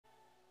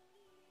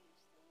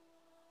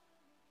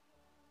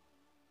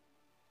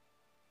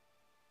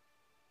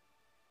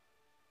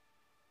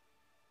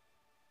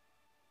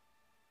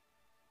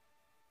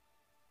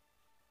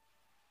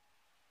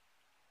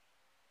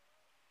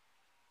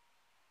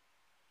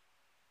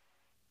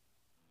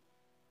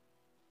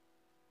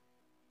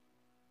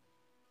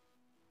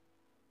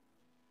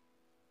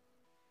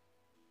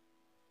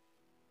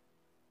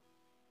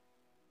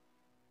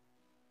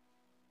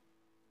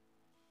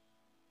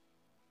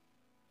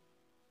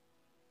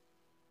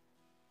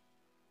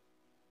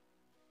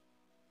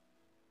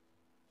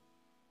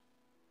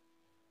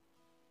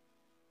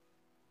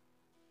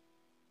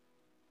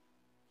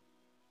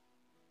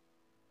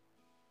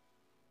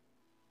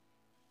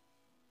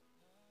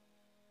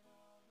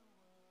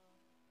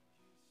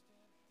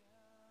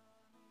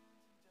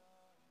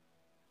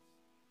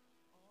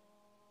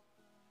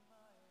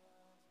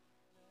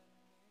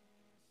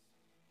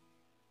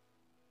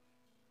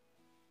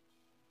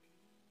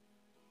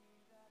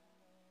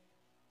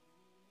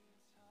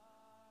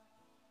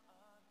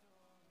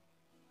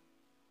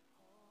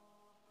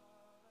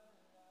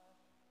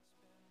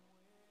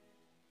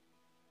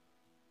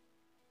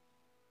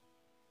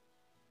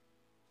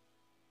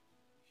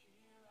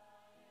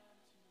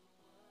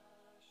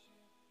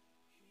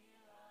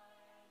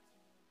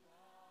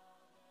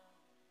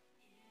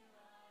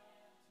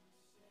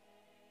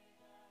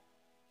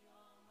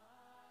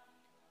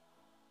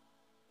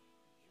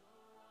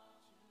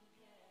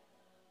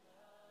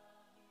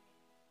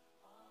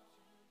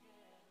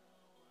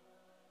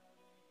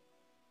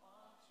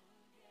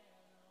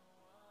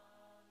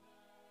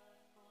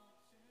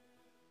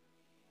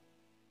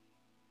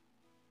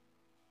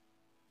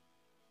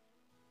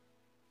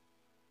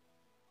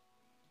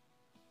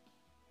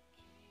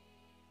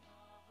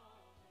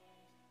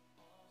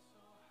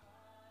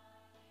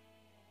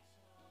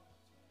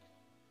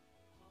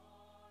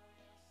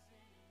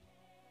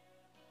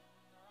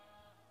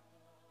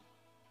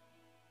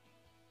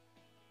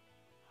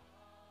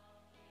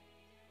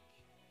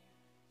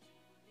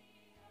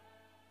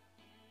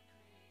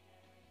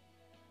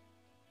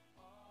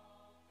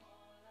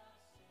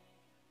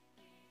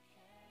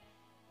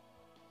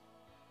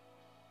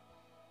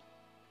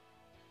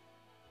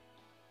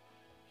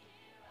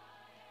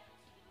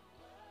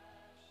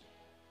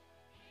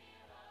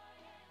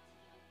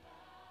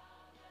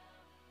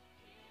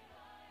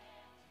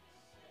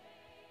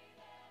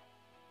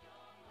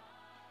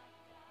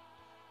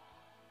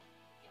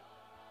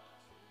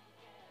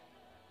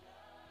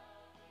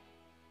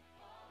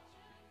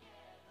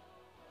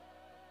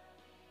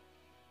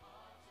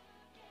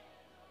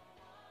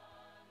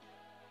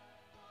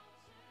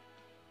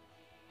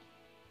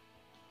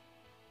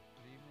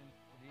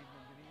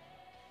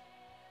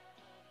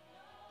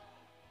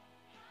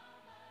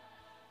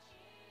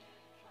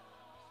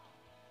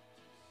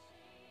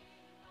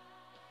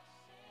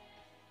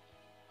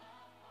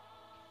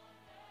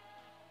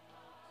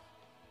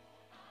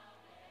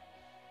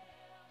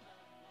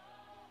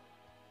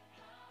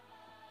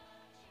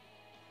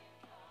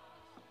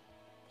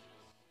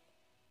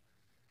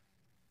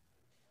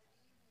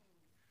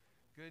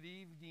Good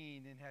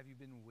evening, and have you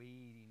been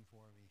waiting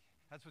for me?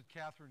 That's what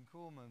Catherine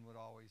Kuhlman would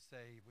always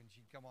say when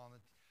she'd come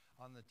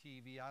on the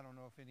TV. I don't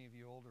know if any of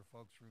you older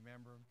folks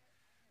remember them.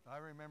 I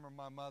remember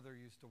my mother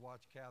used to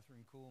watch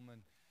Catherine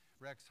Kuhlman,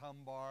 Rex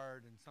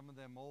Humbard, and some of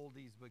them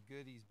oldies but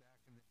goodies back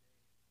in the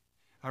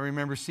day. I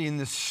remember seeing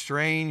this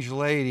strange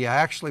lady. I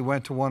actually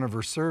went to one of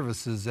her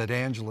services at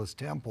Angela's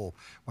Temple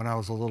when I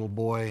was a little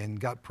boy and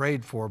got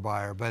prayed for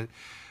by her.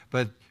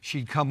 But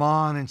she'd come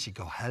on and she'd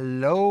go,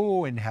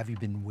 "Hello, and have you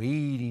been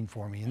waiting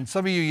for me?" And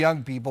some of you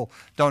young people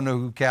don't know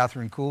who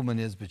Catherine Kuhlman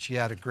is, but she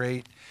had a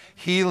great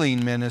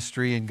healing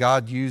ministry, and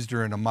God used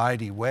her in a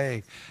mighty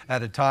way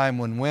at a time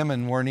when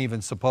women weren't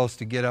even supposed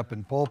to get up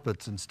in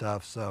pulpits and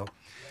stuff. So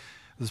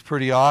it was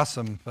pretty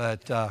awesome.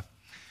 But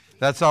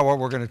that's not what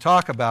we're going to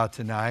talk about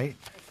tonight.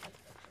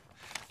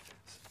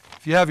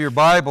 If you have your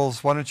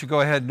Bibles, why don't you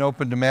go ahead and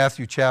open to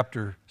Matthew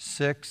chapter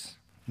 6,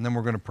 and then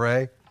we're going to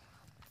pray.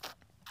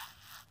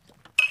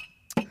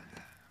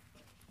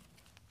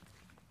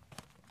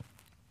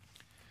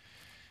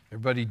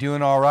 Everybody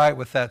doing all right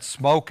with that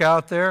smoke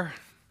out there?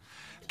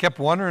 Kept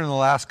wondering the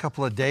last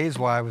couple of days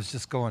why I was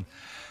just going,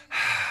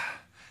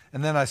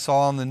 and then I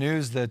saw on the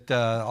news that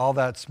all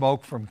that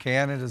smoke from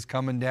Canada is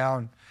coming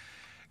down,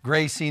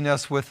 gracing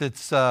us with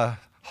its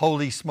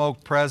holy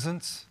smoke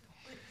presence.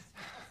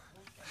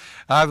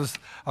 I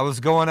was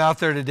going out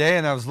there today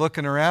and I was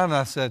looking around and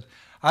I said,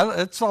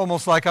 it's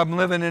almost like I'm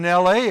living in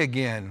LA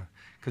again.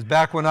 Because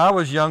back when I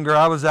was younger,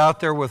 I was out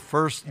there with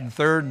first and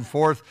third and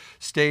fourth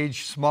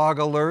stage smog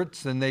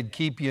alerts, and they'd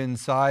keep you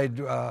inside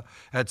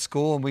at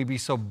school, and we'd be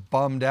so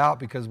bummed out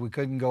because we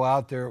couldn't go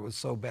out there. It was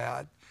so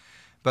bad.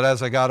 But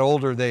as I got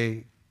older,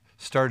 they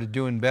started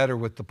doing better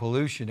with the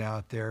pollution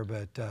out there.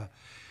 But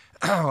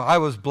I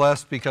was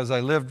blessed because I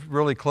lived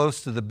really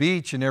close to the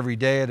beach, and every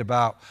day at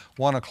about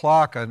 1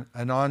 o'clock,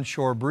 an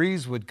onshore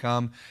breeze would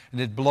come,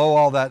 and it'd blow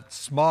all that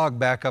smog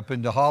back up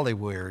into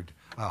Hollywood.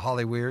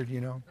 Hollywood,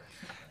 you know.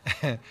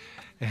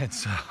 And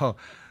so,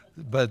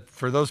 but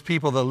for those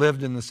people that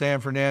lived in the San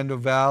Fernando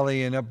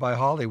Valley and up by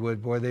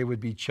Hollywood, boy, they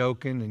would be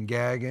choking and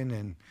gagging,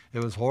 and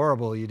it was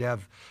horrible. You'd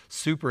have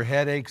super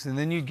headaches, and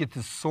then you'd get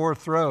this sore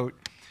throat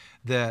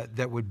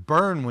that would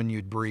burn when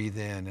you'd breathe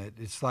in.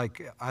 It's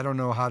like, I don't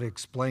know how to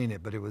explain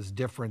it, but it was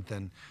different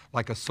than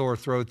like a sore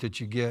throat that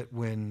you get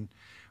when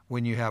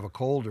you have a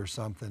cold or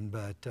something.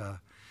 But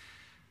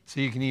so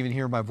you can even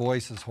hear my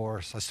voice is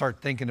hoarse. I start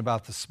thinking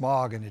about the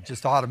smog and it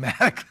just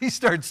automatically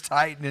starts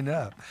tightening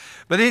up.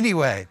 But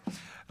anyway,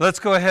 let's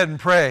go ahead and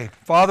pray.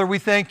 Father, we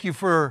thank you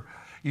for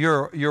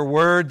your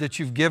word that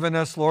you've given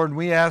us, Lord. And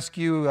we ask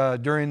you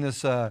during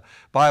this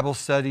Bible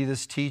study,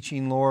 this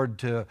teaching, Lord,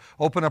 to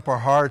open up our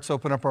hearts,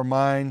 open up our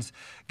minds.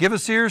 Give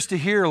us ears to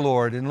hear,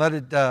 Lord, and let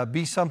it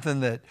be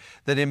something that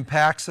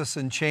impacts us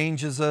and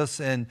changes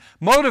us and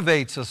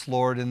motivates us,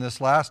 Lord, in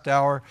this last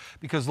hour.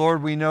 Because,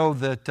 Lord, we know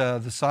that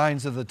the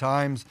signs of the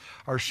times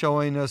are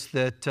showing us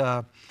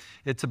that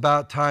it's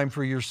about time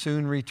for your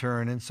soon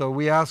return. And so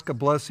we ask a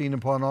blessing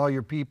upon all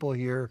your people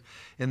here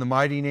in the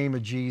mighty name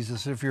of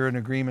Jesus. If you're in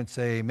agreement,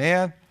 say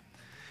amen.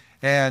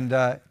 And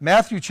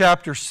Matthew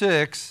chapter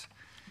 6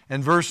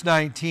 and verse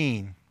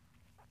 19.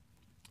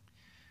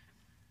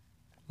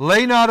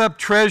 Lay not up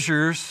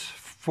treasures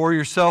for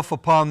yourself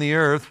upon the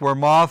earth, where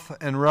moth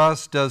and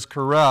rust does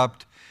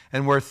corrupt,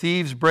 and where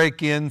thieves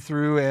break in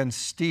through and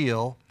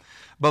steal.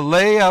 But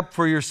lay up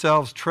for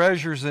yourselves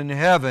treasures in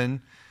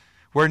heaven,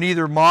 where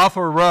neither moth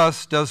or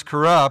rust does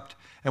corrupt,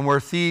 and where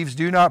thieves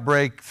do not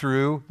break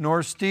through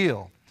nor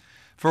steal.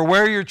 For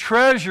where your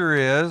treasure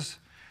is,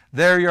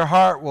 there your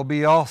heart will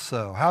be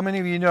also. How many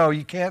of you know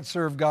you can't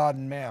serve God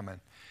and mammon?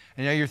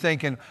 And now you're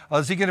thinking, oh,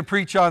 is he going to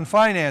preach on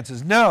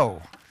finances?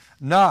 No,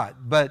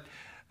 not. But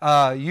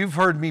you've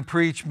heard me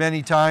preach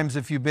many times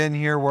if you've been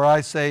here where I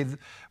say,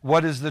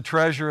 what is the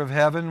treasure of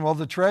heaven? Well,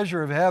 the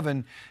treasure of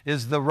heaven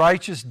is the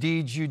righteous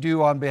deeds you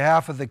do on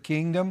behalf of the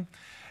kingdom.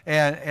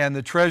 And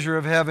the treasure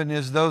of heaven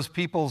is those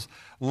people's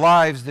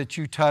lives that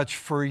you touch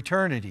for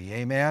eternity.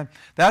 Amen?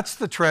 That's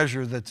the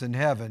treasure that's in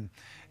heaven.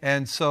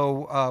 And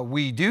so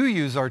we do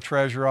use our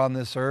treasure on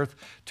this earth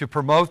to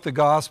promote the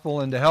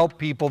gospel and to help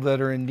people that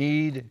are in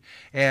need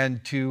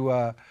and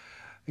to,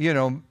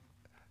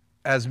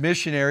 as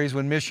missionaries,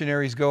 when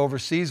missionaries go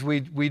overseas,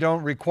 we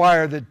don't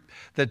require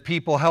that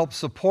people help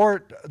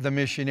support the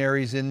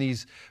missionaries in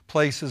these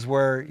places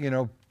where,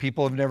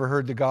 people have never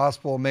heard the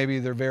gospel. Maybe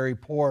they're very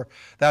poor.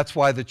 That's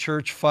why the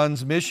church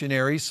funds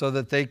missionaries so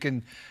that they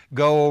can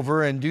go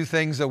over and do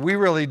things that we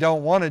really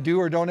don't want to do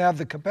or don't have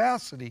the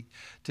capacity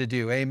to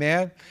do.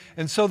 Amen?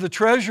 And so the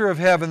treasure of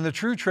heaven, the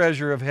true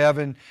treasure of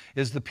heaven,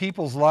 is the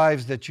people's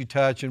lives that you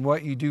touch and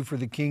what you do for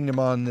the kingdom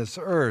on this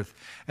earth.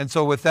 And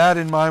so with that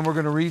in mind, we're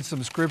going to read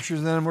some scriptures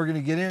and then we're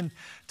going to get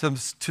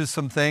into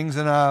some things.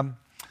 And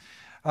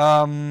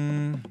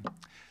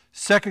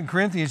 2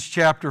 Corinthians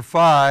chapter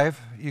 5,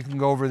 you can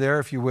go over there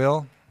if you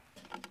will.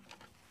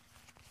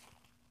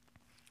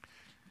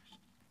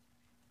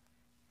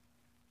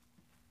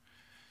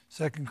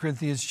 Second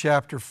Corinthians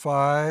chapter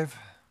 5.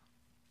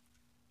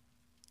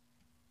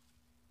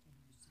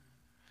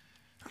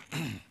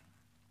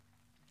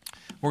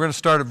 We're going to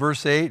start at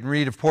verse 8 and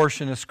read a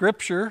portion of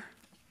Scripture.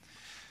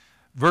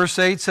 Verse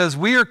 8 says,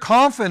 "We are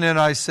confident,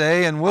 I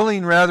say, and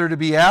willing rather to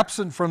be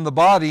absent from the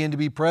body and to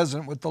be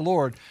present with the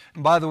Lord."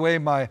 And by the way,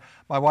 my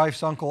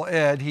wife's Uncle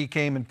Ed, he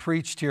came and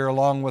preached here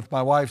along with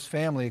my wife's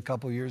family a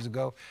couple years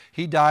ago.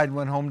 He died and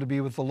went home to be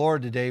with the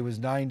Lord today. He was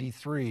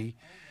 93.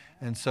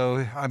 And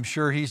so I'm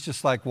sure he's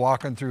just like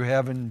walking through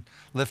heaven,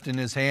 lifting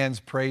his hands,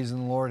 praising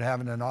the Lord,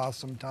 having an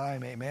awesome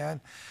time.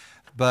 Amen.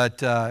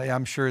 But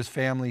I'm sure his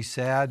family's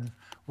sad.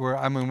 We're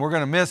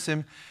going to miss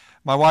him.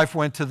 My wife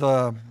went to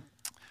the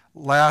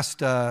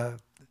last, what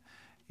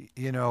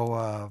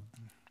do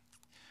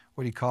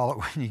you call it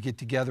when you get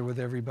together with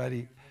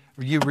everybody?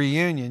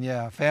 Reunion,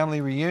 yeah, family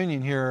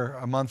reunion here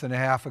a month and a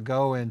half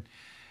ago, and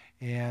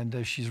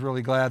she's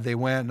really glad they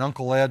went. And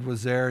Uncle Ed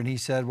was there, and he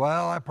said,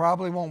 "Well, I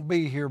probably won't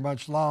be here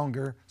much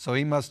longer," so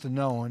he must have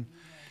known.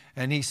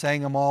 And he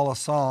sang them all a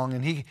song,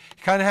 and he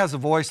kind of has a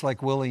voice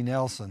like Willie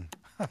Nelson.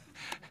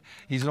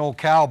 He's an old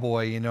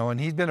cowboy, and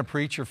he's been a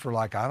preacher for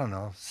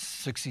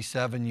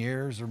 67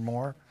 years or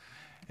more.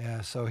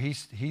 Yeah, so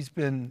he's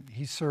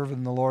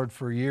serving the Lord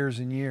for years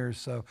and years.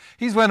 So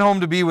he's went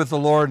home to be with the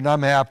Lord, and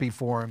I'm happy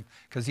for him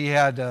because he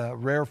had a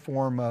rare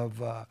form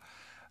of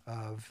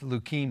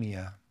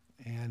leukemia,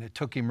 and it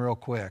took him real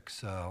quick.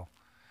 So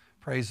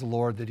praise the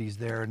Lord that he's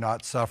there,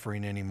 not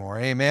suffering anymore.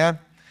 Amen.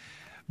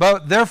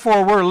 But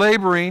therefore we're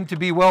laboring to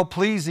be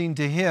well-pleasing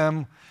to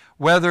him,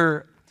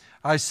 whether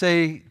I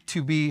say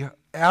to be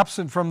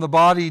absent from the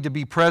body, to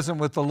be present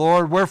with the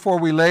Lord. Wherefore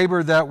we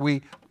labor that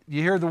we,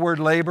 you hear the word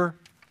labor?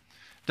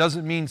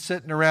 Doesn't mean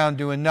sitting around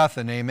doing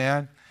nothing,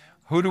 amen?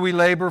 Who do we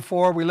labor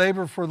for? We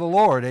labor for the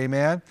Lord,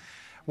 amen?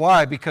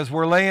 Why? Because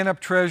we're laying up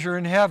treasure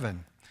in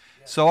heaven.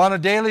 So on a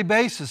daily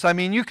basis,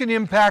 you can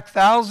impact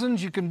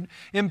thousands, you can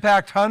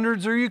impact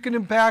hundreds, or you can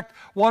impact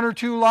one or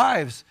two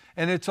lives.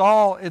 And it's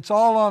all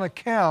on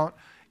account,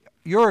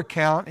 your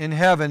account in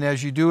heaven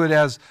as you do it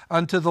as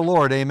unto the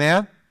Lord,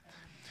 amen?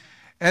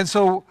 And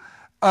so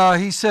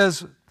he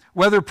says,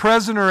 whether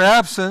present or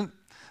absent,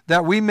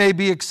 that we may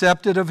be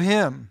accepted of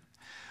him.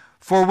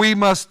 For we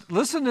must,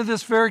 listen to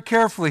this very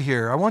carefully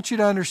here. I want you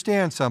to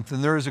understand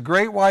something. There is a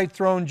great white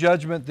throne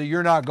judgment that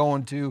you're not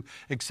going to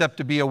except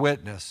to be a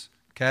witness,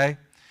 okay?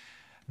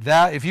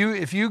 That if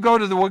you go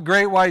to the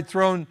great white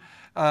throne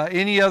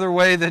any other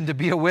way than to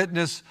be a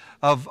witness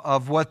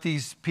of what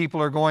these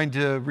people are going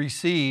to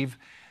receive,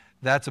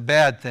 that's a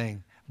bad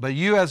thing. But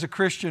you as a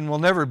Christian will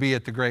never be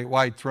at the great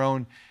white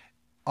throne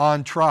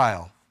on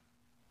trial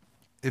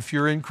if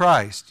you're in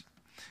Christ.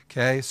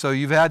 Okay, so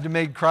you've had to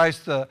make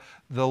Christ the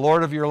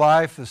Lord of your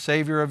life, the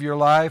Savior of your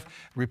life,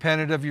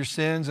 repented of your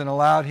sins and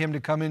allowed him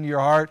to come into your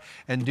heart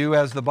and do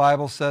as the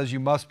Bible says, you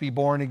must be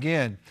born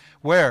again.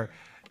 Where?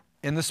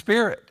 In the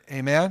Spirit.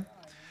 Amen?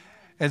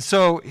 And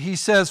so he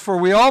says, for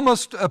we all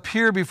must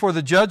appear before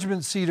the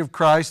judgment seat of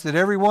Christ, that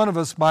every one of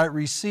us might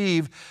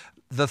receive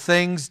the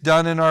things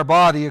done in our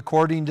body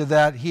according to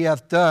that he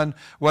hath done,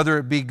 whether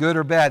it be good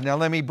or bad. Now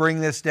let me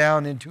bring this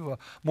down into a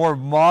more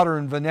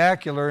modern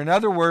vernacular. In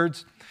other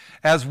words,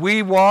 as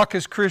we walk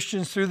as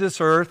Christians through this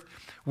earth,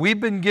 we've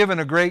been given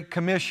a great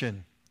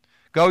commission.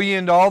 Go ye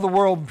into all the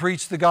world and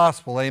preach the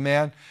gospel,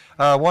 amen?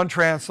 One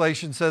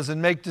translation says,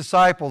 and make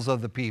disciples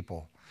of the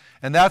people.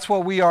 And that's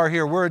what we are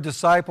here. We're a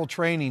disciple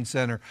training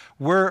center.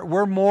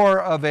 We're more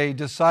of a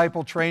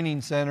disciple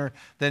training center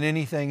than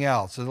anything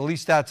else. At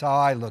least that's how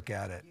I look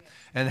at it.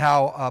 And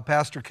how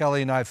Pastor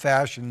Kelly and I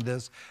fashioned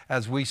this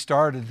as we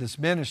started this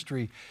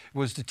ministry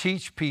was to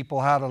teach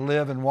people how to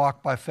live and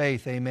walk by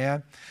faith,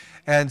 amen?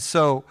 And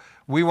so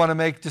we want to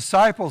make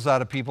disciples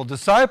out of people.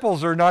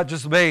 Disciples are not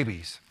just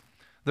babies.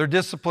 They're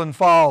disciplined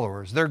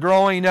followers. They're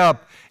growing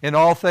up in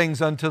all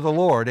things unto the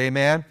Lord,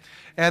 amen?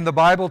 And the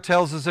Bible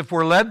tells us if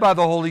we're led by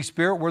the Holy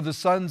Spirit, we're the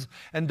sons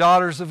and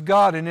daughters of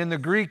God. And in the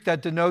Greek,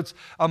 that denotes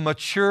a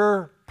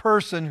mature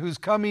person who's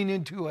coming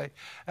into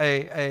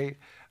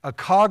a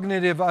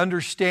cognitive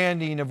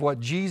understanding of what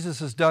Jesus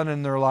has done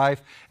in their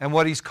life and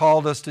what he's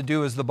called us to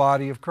do as the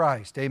body of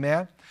Christ.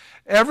 Amen?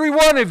 Every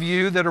one of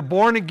you that are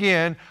born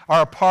again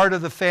are a part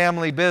of the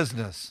family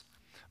business.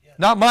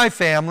 Not my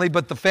family,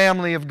 but the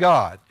family of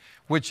God,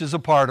 which is a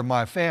part of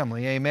my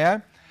family.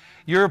 Amen?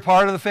 You're a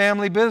part of the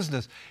family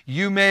business.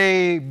 You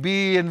may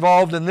be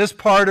involved in this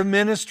part of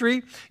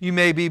ministry. You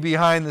may be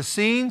behind the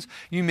scenes.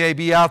 You may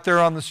be out there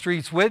on the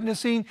streets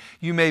witnessing.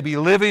 You may be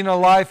living a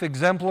life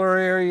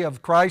exemplary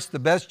of Christ the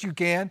best you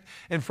can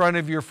in front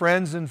of your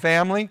friends and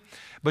family.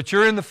 But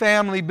you're in the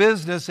family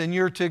business and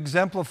you're to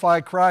exemplify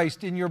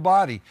Christ in your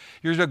body.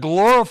 You're to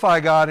glorify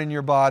God in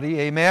your body.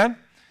 Amen?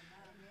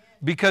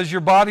 Because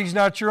your body's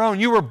not your own.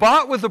 You were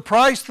bought with a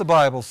price, the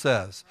Bible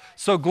says.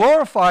 So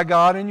glorify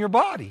God in your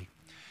body.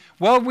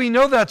 Well, we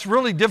know that's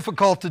really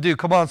difficult to do.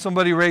 Come on,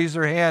 somebody raise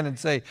their hand and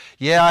say,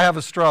 yeah, I have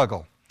a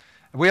struggle.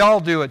 We all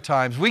do at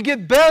times. We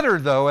get better,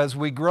 though, as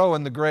we grow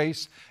in the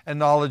grace and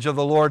knowledge of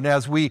the Lord. And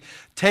as we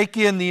take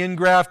in the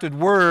engrafted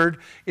Word,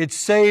 it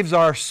saves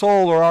our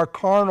soul or our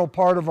carnal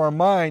part of our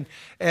mind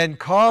and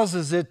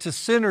causes it to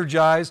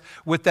synergize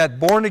with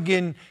that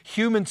born-again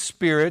human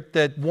spirit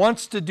that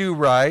wants to do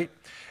right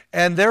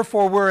And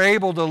therefore, we're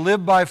able to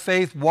live by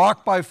faith,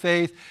 walk by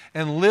faith,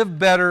 and live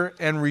better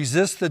and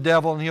resist the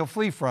devil, and he'll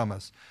flee from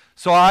us.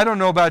 So I don't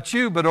know about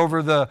you, but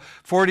over the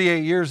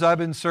 48 years I've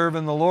been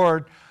serving the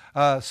Lord,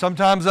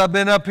 sometimes I've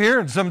been up here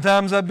and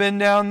sometimes I've been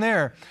down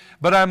there.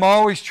 But I'm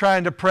always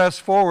trying to press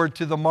forward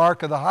to the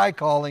mark of the high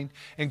calling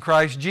in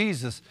Christ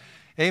Jesus.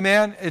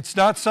 Amen? It's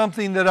not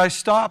something that I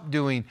stop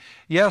doing.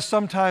 Yes,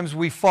 sometimes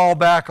we fall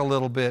back a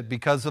little bit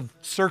because of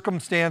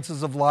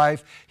circumstances of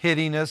life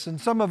hitting us.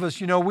 And some of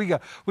us, you know, we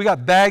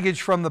got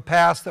baggage from the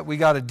past that we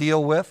got to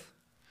deal with.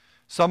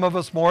 Some of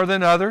us more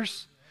than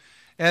others.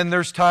 And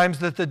there's times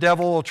that the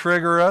devil will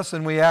trigger us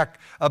and we act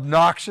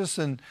obnoxious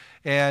and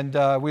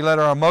we let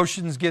our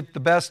emotions get the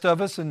best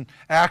of us and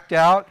act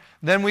out.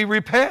 Then we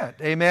repent.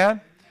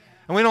 Amen?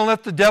 And we don't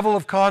let the devil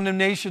of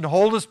condemnation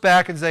hold us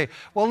back and say,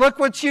 well, look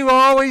what you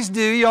always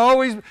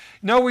do.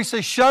 No, we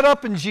say, shut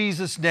up in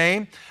Jesus'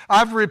 name.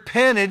 I've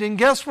repented. And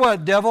guess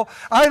what, devil?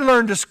 I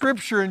learned a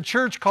scripture in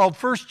church called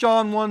 1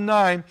 John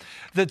 1:9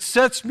 that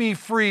sets me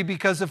free,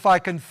 because if I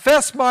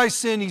confess my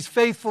sin, He's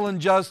faithful and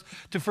just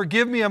to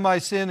forgive me of my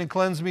sin and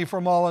cleanse me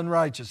from all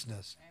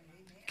unrighteousness.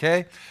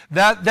 Okay?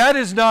 That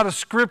is not a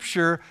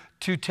scripture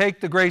to take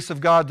the grace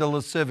of God to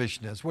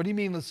lasciviousness. What do you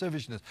mean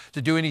lasciviousness?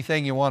 To do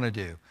anything you want to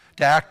do.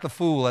 To act the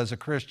fool as a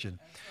Christian.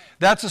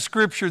 That's a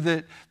scripture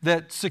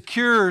that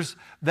secures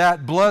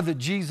that blood that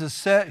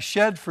Jesus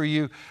shed for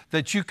you,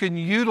 that you can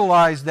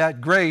utilize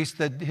that grace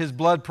that His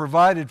blood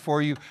provided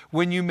for you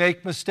when you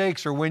make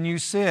mistakes or when you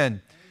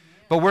sin.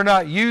 But we're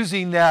not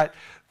using that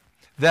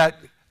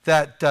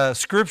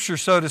scripture,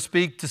 so to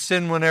speak, to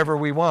sin whenever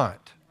we want.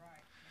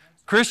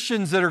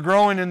 Christians that are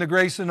growing in the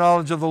grace and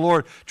knowledge of the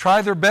Lord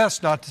try their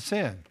best not to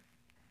sin.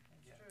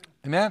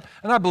 Amen?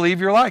 And I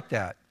believe you're like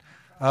that.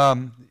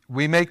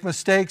 We make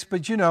mistakes,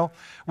 but you know,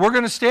 we're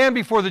going to stand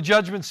before the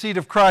judgment seat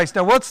of Christ.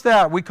 Now, what's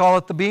that? We call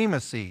it the Bema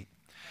seat.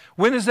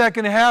 When is that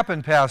going to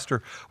happen,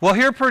 Pastor? Well,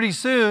 here pretty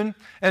soon,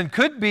 and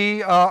could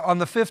be on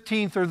the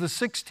 15th or the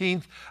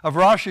 16th of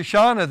Rosh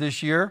Hashanah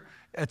this year,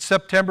 at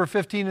September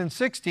 15 and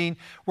 16,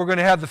 we're going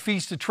to have the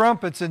Feast of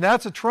Trumpets, and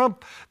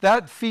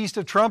that Feast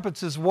of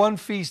Trumpets is one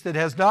feast that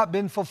has not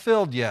been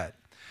fulfilled yet.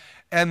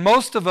 And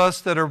most of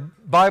us that are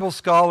Bible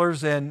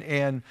scholars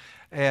and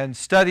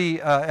study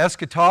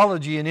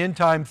eschatology and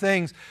end-time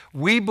things,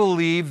 we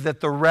believe that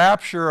the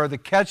rapture, or the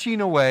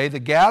catching away, the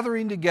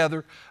gathering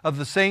together of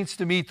the saints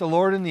to meet the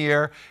Lord in the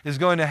air, is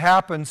going to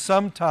happen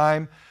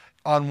sometime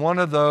on one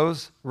of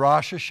those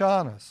Rosh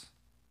Hashanahs.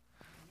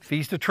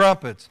 Feast of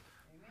Trumpets.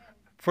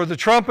 For the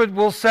trumpet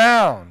will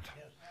sound,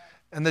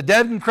 and the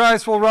dead in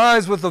Christ will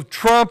rise with the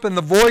trump and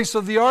the voice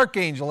of the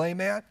archangel.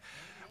 Amen?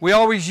 We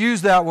always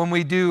use that when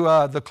we do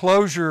the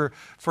closure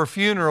for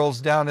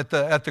funerals down at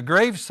the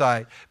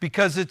gravesite,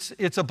 because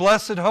it's a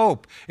blessed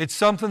hope. It's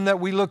something that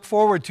we look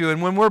forward to.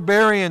 And when we're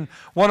burying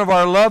one of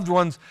our loved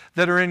ones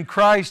that are in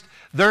Christ,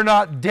 they're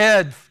not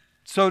dead,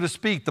 so to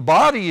speak. The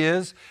body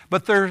is,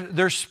 but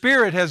their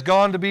spirit has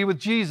gone to be with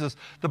Jesus.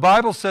 The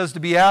Bible says to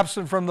be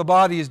absent from the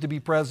body is to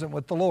be present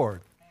with the Lord.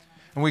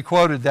 And we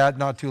quoted that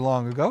not too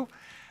long ago.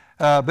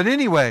 But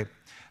anyway,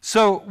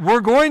 so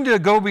we're going to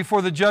go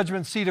before the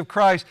judgment seat of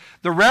Christ.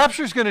 The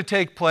rapture is going to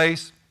take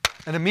place,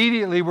 and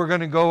immediately we're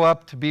going to go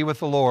up to be with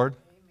the Lord.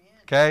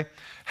 Okay?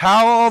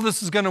 How all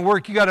this is going to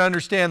work, you got to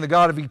understand the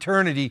God of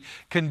eternity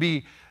can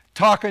be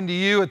talking to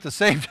you at the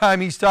same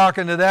time He's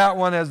talking to that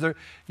one.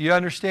 You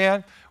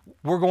understand?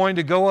 We're going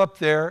to go up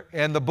there,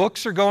 and the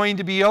books are going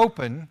to be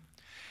open,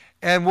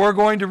 and we're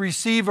going to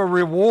receive a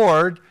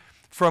reward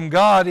from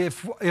God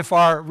if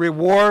our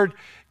reward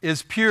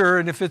is pure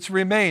and if it's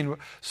remained.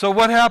 So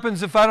what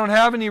happens if I don't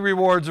have any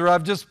rewards, or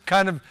I've just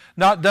kind of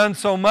not done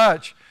so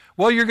much?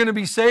 Well, you're going to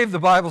be saved, the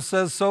Bible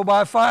says, so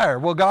by fire.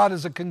 Well, God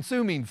is a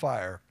consuming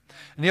fire.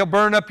 And He'll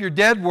burn up your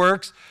dead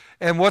works,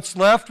 and what's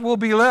left will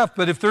be left.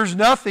 But if there's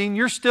nothing,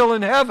 you're still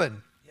in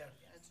heaven.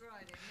 That's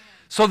right. Amen.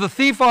 So the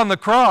thief on the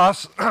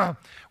cross,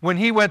 when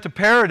he went to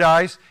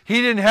paradise, he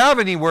didn't have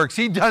any works.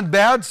 He'd done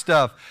bad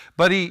stuff.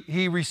 But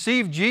he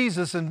received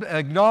Jesus and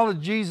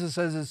acknowledged Jesus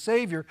as his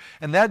Savior,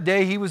 and that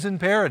day he was in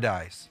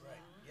paradise. Right.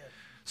 Yes.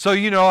 So,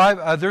 you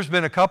know, there's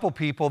been a couple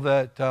people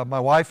that my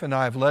wife and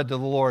I have led to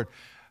the Lord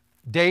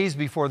days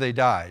before they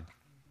died.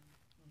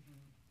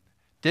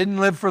 Didn't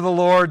live for the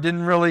Lord,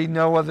 didn't really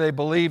know whether they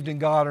believed in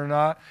God or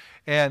not.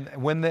 And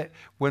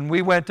when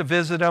we went to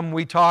visit them,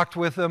 we talked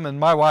with them, and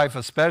my wife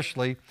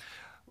especially,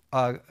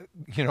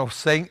 you know,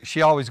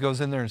 she always goes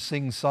in there and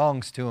sings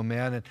songs to them,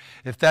 man. And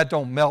if that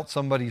don't melt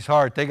somebody's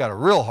heart, they got a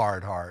real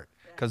hard heart,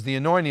 because the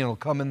anointing will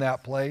come in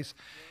that place.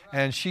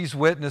 And she's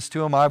witnessed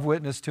to them, I've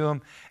witnessed to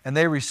them, and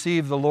they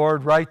received the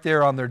Lord right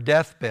there on their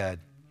deathbed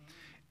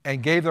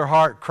and gave their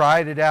heart,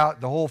 cried it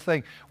out, the whole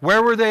thing.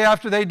 Where were they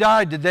after they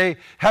died? Did they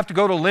have to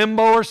go to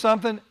limbo or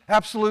something?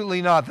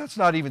 Absolutely not. That's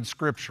not even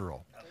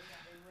scriptural.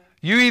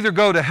 You either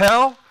go to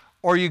hell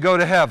or you go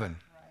to heaven.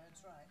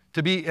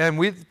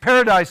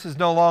 Paradise is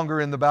no longer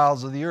in the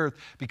bowels of the earth,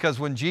 because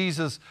when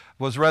Jesus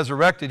was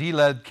resurrected, He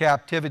led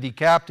captivity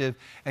captive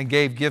and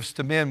gave gifts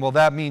to men. Well,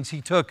 that means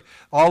He took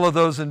all of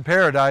those in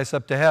paradise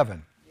up to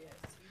heaven. Yes,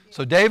 He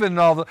So David and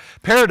all the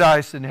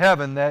paradise in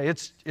heaven,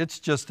 it's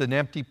just an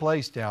empty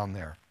place down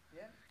there.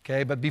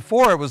 Okay, but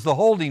before it was the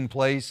holding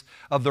place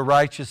of the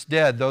righteous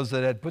dead, those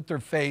that had put their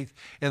faith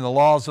in the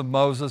laws of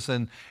Moses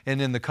and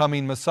in the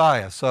coming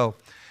Messiah. So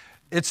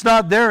it's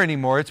not there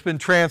anymore. It's been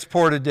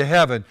transported to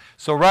heaven.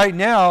 So right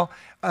now,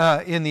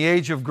 in the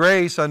age of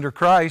grace under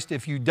Christ,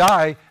 if you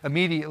die,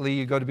 immediately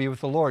you go to be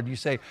with the Lord. You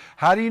say,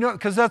 how do you know?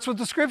 Because that's what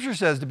the Scripture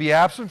says. To be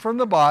absent from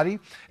the body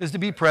is to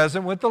be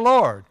present with the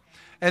Lord.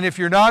 And if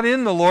you're not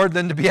in the Lord,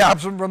 then to be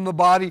absent from the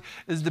body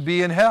is to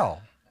be in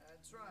hell.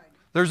 That's right.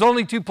 There's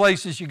only two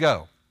places you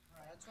go.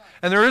 That's right.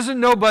 And there isn't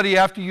nobody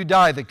after you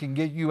die that can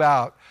get you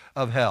out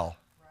of hell.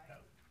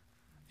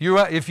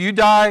 Right. If you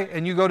die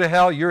and you go to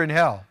hell, you're in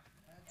hell.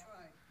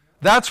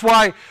 That's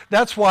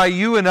why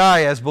you and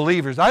I as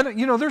believers,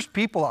 there's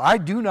people I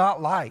do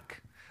not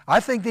like. I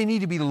think they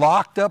need to be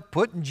locked up,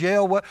 put in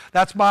jail.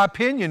 That's my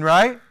opinion,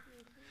 right?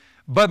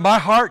 But my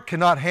heart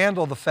cannot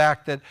handle the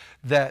fact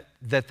that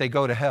they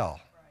go to hell.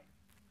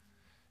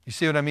 You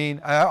see what I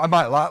mean? I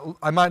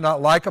might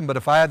not like them, but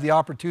if I had the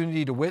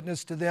opportunity to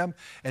witness to them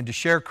and to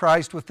share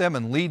Christ with them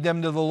and lead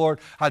them to the Lord,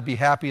 I'd be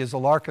happy as a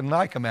lark and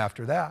like them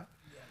after that.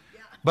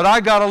 But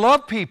I got to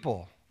love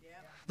people.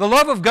 The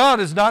love of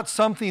God is not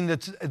something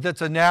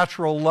that's a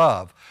natural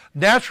love.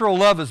 Natural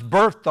love is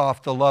birthed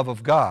off the love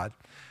of God.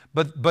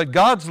 But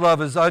God's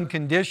love is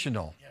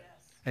unconditional. Yes.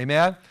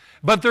 Amen?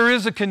 But there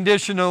is a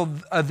conditional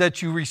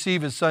that you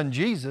receive His Son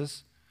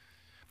Jesus.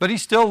 But He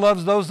still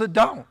loves those that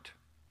don't.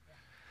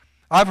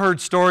 I've heard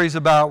stories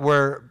about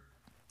where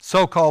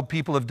so-called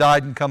people have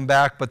died and come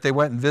back, but they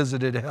went and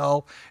visited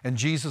hell, and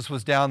Jesus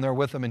was down there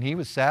with them, and He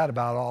was sad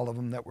about all of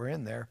them that were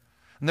in there.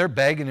 And they're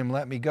begging Him,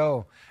 let me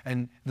go.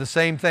 And the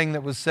same thing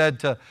that was said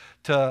to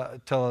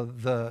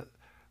the,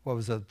 what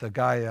was it, the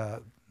guy,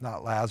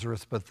 not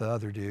Lazarus, but the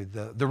other dude,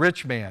 the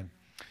rich man,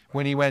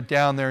 when he went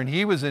down there and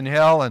he was in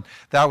hell, and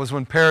that was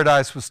when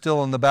paradise was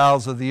still in the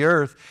bowels of the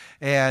earth.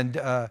 And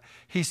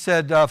he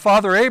said,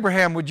 Father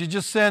Abraham, would you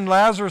just send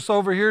Lazarus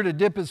over here to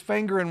dip his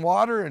finger in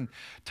water and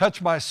touch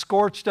my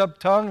scorched up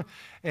tongue?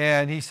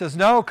 And he says,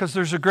 no, because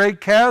there's a great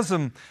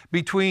chasm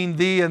between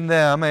thee and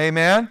them.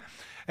 Amen?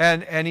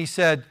 And he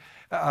said,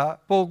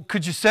 well,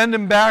 could you send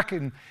him back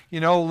and,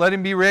 let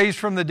him be raised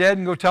from the dead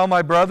and go tell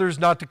my brothers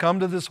not to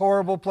come to this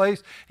horrible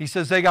place? He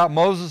says they got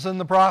Moses and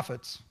the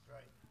prophets.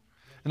 Right.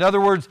 In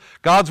other words,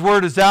 God's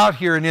Word is out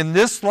here, and in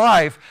this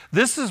life,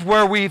 this is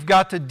where we've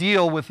got to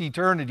deal with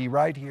eternity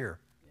right here.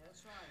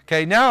 That's right.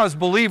 Okay, now as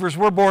believers,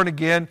 we're born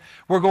again.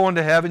 We're going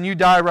to heaven. You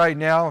die right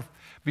now.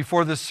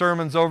 Before this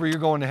sermon's over, you're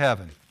going to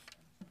heaven.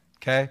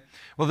 Okay?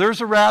 Well, there's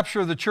a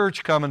rapture of the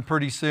church coming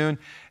pretty soon,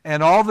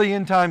 and all the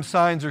end-time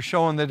signs are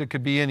showing that it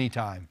could be any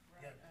time.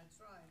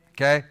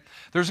 Okay?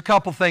 There's a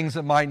couple things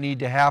that might need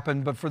to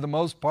happen, but for the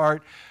most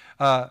part,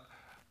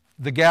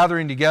 the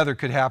gathering together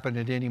could happen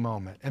at any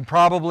moment. And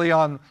probably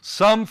on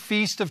some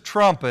Feast of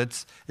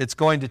Trumpets, it's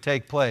going to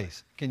take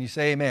place. Can you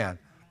say amen?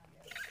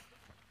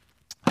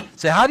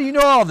 Say, how do you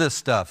know all this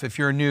stuff if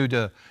you're new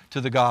to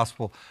the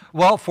gospel?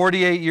 Well,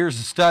 48 years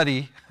of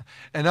study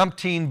and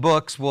umpteen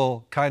books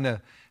will kind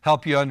of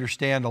help you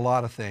understand a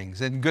lot of things.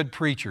 And good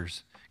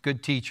preachers,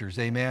 good teachers,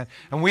 amen?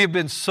 And we have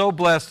been so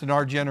blessed in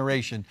our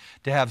generation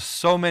to have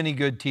so many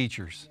good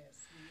teachers.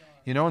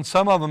 And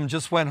some of them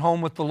just went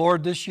home with the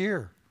Lord this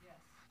year.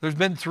 There's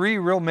been 3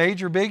 real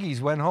major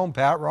biggies went home.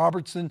 Pat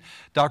Robertson,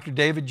 Dr.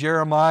 David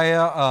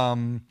Jeremiah,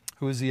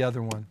 who is the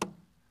other one?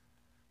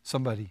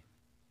 Somebody.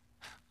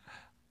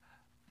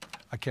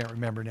 I can't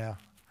remember now.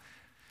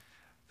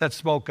 That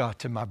smoke got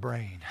to my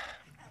brain.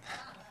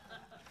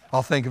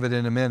 I'll think of it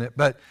in a minute.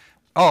 But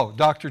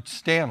Dr.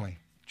 Stanley,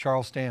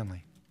 Charles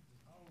Stanley.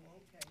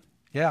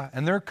 Yeah,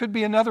 and there could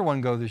be another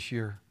one go this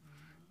year.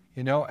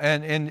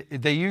 And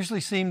they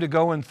usually seem to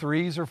go in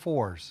 3s or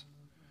 4s.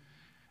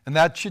 And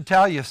that should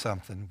tell you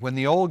something. When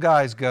the old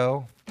guys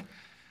go,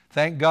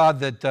 thank God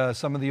that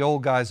some of the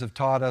old guys have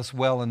taught us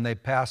well, and they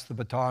passed the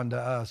baton to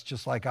us,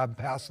 just like I'm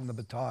passing the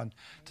baton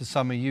to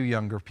some of you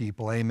younger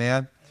people.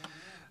 Amen?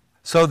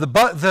 So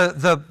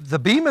the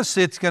Bema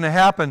Seat's going to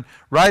happen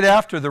right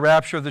after the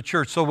rapture of the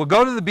church. So we'll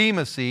go to the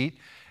Bema Seat,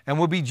 and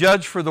we'll be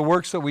judged for the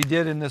works that we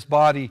did in this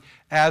body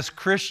as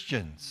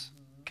Christians.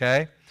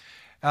 Okay?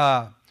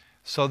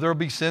 So there will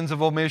be sins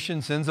of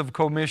omission, sins of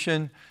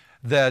commission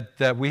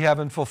that we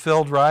haven't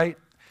fulfilled right.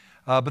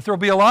 But there will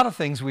be a lot of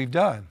things we've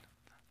done.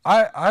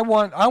 I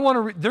want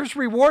to. There's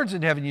rewards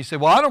in heaven. You say,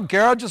 well, I don't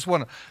care. I just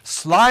want to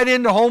slide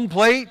into home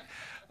plate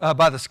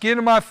by the skin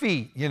of my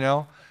feet.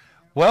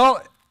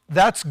 Well,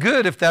 that's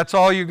good if that's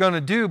all you're going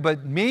to do.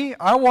 But me,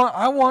 I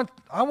want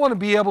to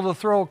be able to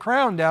throw a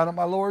crown down at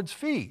my Lord's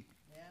feet.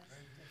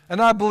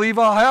 And I believe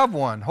I'll have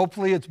one.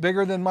 Hopefully it's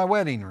bigger than my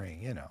wedding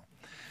ring,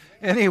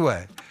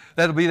 Anyway,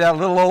 that'll be that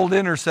little old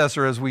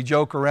intercessor, as we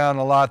joke around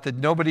a lot, that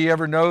nobody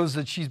ever knows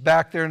that she's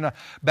back there in the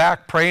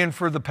back praying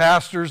for the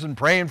pastors and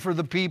praying for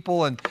the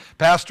people. And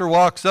pastor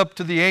walks up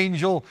to the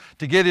angel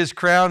to get his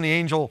crown. The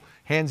angel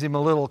hands him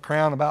a little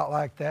crown about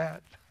like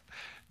that.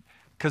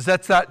 Because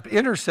that's that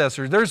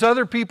intercessor. There's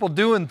other people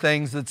doing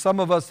things that some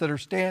of us that are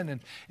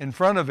standing in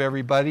front of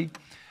everybody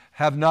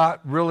have not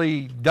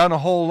really done a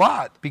whole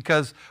lot,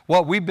 because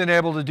what we've been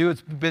able to do,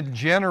 it's been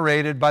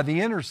generated by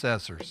the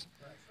intercessors.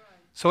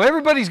 So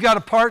everybody's got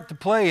a part to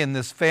play in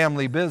this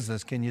family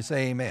business. Can you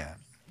say amen?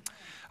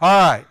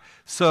 All right,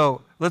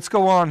 so let's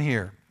go on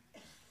here.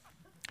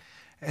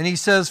 And he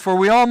says, for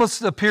we all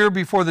must appear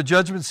before the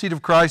judgment seat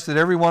of Christ, that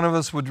every one of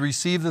us would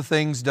receive the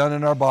things done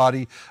in our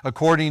body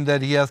according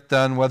that he hath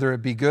done, whether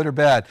it be good or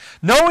bad.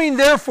 Knowing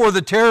therefore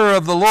the terror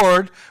of the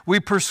Lord, we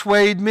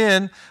persuade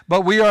men,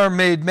 but we are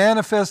made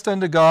manifest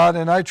unto God,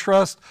 and I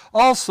trust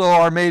also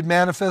are made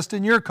manifest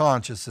in your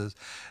consciences.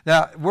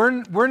 Now,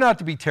 we're not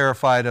to be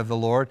terrified of the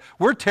Lord.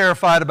 We're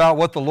terrified about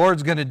what the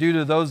Lord's going to do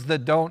to those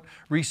that don't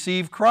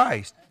receive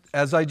Christ.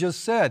 As I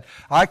just said,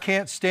 I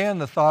can't stand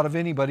the thought of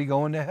anybody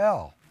going to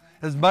hell.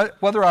 As much,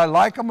 whether I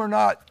like them or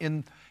not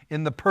in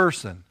the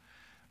person,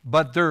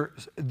 but their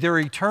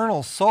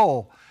eternal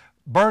soul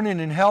burning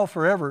in hell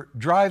forever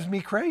drives me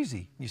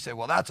crazy. You say,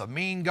 well, that's a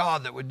mean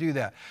God that would do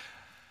that.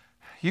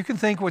 You can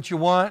think what you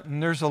want,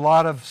 and there's a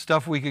lot of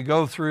stuff we could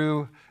go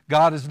through.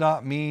 God is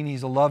not mean.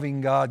 He's a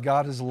loving God.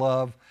 God is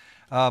love.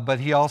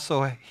 But he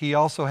also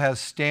has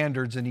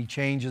standards, and he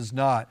changes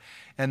not.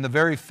 And the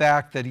very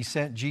fact that he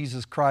sent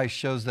Jesus Christ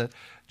shows that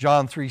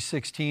John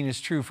 3:16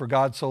 is true. For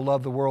God so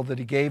loved the world that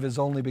he gave his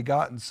only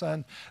begotten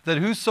Son, that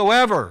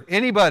whosoever,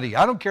 anybody,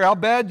 I don't care how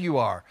bad you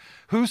are,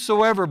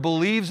 whosoever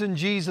believes in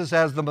Jesus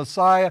as the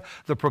Messiah,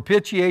 the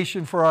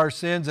propitiation for our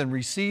sins, and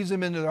receives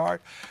him into their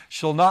heart,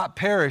 shall not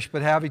perish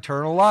but have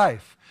eternal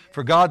life.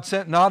 For God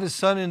sent not his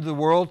Son into the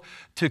world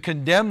to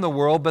condemn the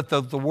world, but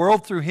that the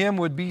world through him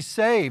would be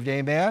saved.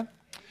 Amen?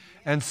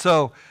 And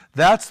so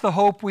that's the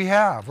hope we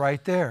have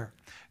right there.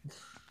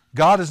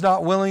 God is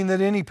not willing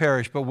that any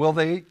perish, but will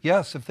they?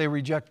 Yes, if they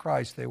reject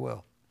Christ, they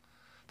will.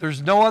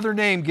 There's no other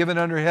name given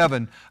under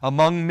heaven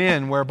among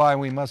men whereby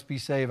we must be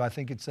saved. I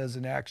think it says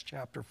in Acts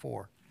chapter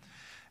 4.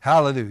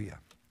 Hallelujah.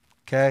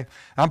 Okay?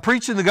 I'm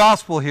preaching the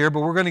gospel here,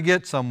 but we're going to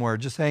get somewhere.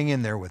 Just hang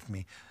in there with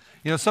me.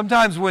 You know,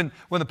 sometimes when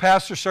the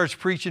pastor starts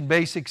preaching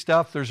basic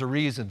stuff, there's a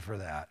reason for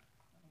that.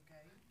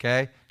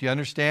 Okay? Do you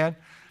understand?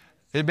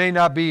 It may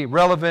not be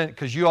relevant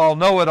because you all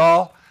know it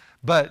all,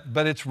 but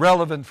it's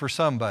relevant for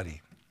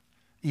somebody.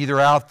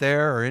 Either out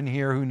there or in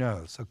here, who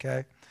knows,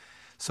 okay?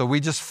 So we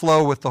just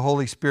flow with the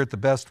Holy Spirit the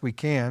best we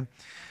can.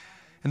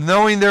 And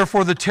knowing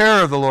therefore the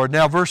terror of the Lord.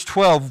 Now verse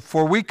 12,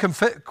 for we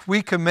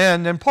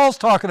commend, and Paul's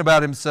talking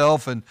about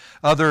himself and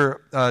other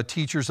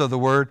teachers of the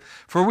word,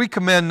 for we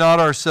commend not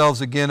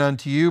ourselves again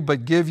unto you,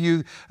 but give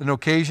you an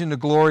occasion to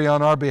glory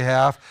on our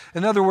behalf.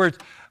 In other words,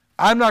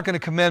 I'm not going to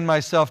commend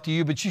myself to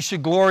you, but you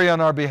should glory on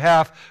our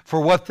behalf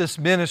for what this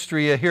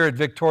ministry here at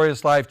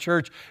Victorious Life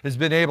Church has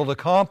been able to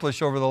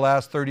accomplish over the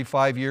last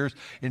 35 years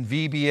in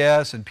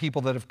VBS, and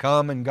people that have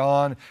come and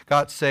gone,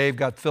 got saved,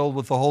 got filled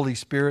with the Holy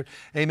Spirit.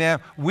 Amen.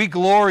 We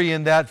glory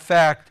in that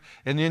fact.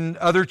 And in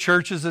other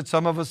churches that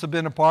some of us have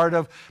been a part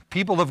of,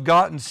 people have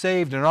gotten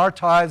saved, and our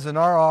tithes and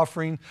our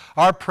offering,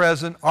 our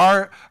presence,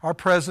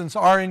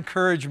 our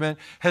encouragement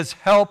has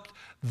helped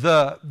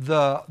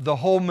the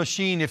whole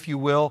machine, if you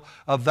will,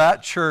 of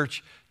that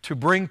church to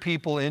bring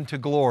people into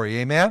glory.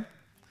 Amen?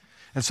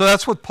 And so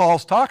that's what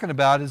Paul's talking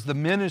about, is the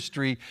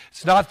ministry.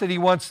 It's not that he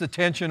wants the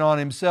attention on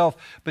himself,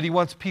 but he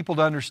wants people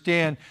to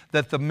understand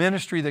that the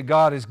ministry that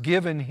God has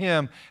given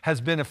him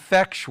has been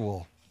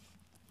effectual.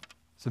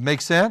 Does it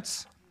make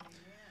sense?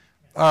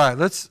 All right,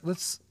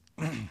 let's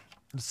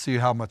see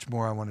how much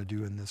more I want to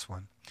do in this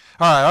one.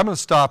 All right, I'm going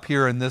to stop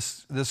here in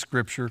this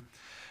scripture.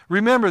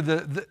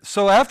 Remember,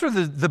 so after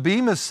the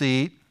Bema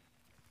seat,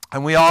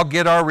 and we all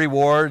get our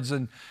rewards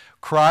and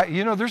cry,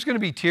 you know, there's going to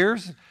be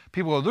tears.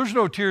 People go, there's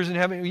no tears in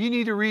heaven. You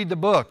need to read the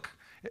book.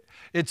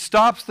 It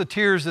stops the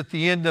tears at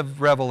the end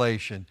of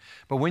Revelation.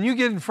 But when you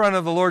get in front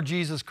of the Lord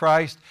Jesus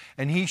Christ,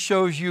 and he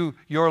shows you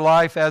your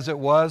life as it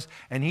was,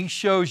 and he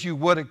shows you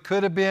what it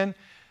could have been,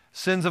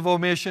 sins of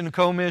omission,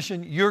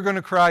 commission, you're going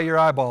to cry your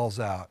eyeballs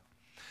out.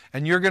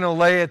 And you're going to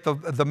lay at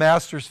the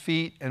Master's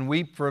feet and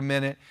weep for a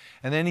minute.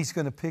 And then he's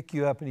going to pick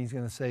you up and he's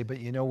going to say, but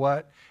you know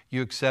what?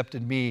 You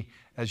accepted me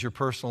as your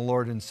personal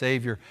Lord and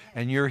Savior.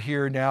 And you're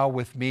here now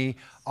with me.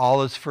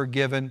 All is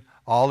forgiven.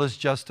 All is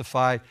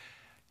justified.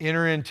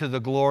 Enter into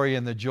the glory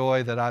and the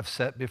joy that I've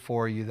set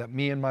before you, that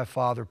me and my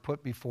Father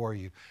put before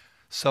you.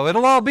 So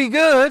it'll all be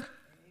good.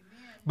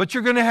 But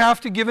you're going to have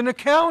to give an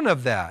account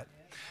of that.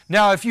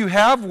 Now, if you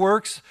have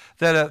works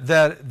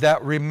that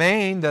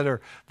remain, that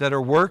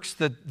are works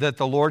that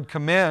the Lord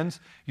commends,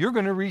 you're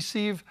going to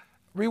receive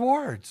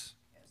rewards.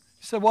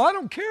 You say, well, I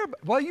don't care.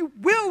 Well, you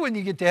will when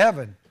you get to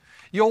heaven.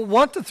 You'll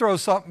want to throw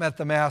something at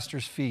the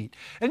Master's feet.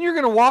 And you're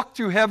going to walk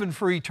through heaven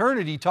for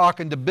eternity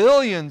talking to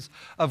billions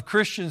of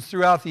Christians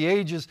throughout the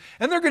ages,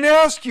 and they're going to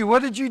ask you,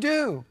 what did you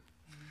do?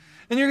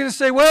 And you're going to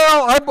say,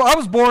 well, I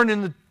was born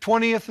in the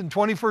 20th and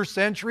 21st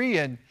century,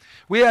 and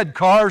we had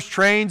cars,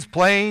 trains,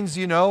 planes,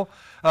 you know,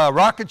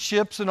 rocket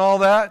ships and all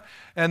that.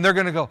 And they're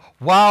going to go,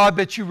 wow, I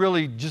bet you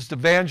really just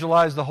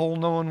evangelized the whole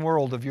known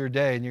world of your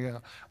day. And you're going to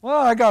go,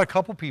 well, I got a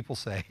couple people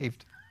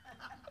saved.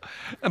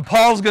 And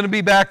Paul's going to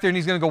be back there and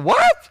he's going to go,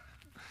 what?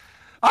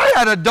 I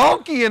had a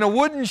donkey and a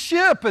wooden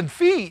ship and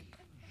feet.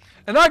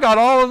 And I got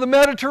all of the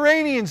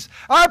Mediterraneans.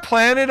 I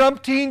planted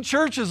umpteen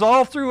churches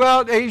all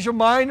throughout Asia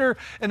Minor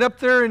and up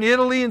there in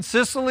Italy and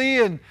Sicily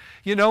and,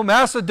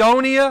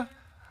 Macedonia.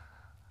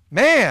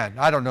 Man,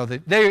 I don't know.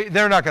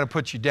 They're not going to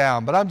put you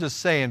down, but I'm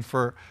just saying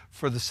for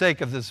the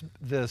sake of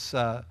this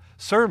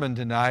sermon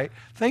tonight,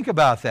 think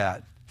about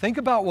that. Think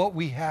about what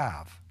we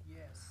have.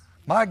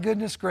 My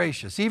goodness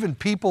gracious. Even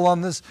people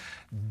on this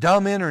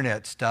dumb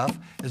internet stuff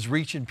is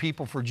reaching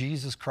people for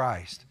Jesus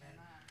Christ.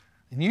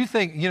 And you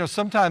think,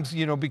 sometimes,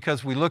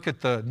 because we look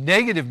at the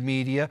negative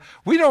media,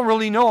 we don't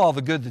really know all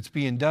the good that's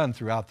being done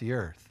throughout the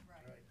earth.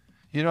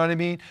 You know what I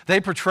mean? They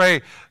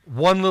portray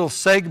one little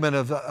segment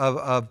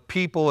of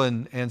people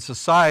and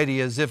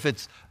society as if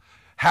it's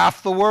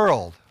half the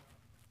world,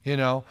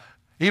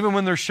 Even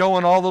when they're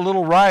showing all the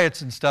little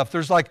riots and stuff,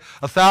 there's like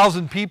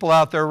 1,000 people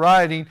out there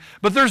rioting,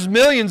 but there's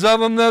millions of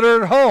them that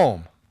are at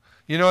home.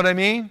 You know what I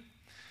mean?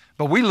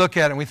 But we look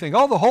at it and we think,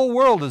 the whole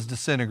world is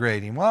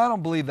disintegrating. Well, I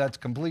don't believe that's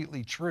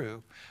completely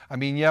true. I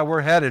mean, yeah,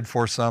 we're headed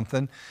for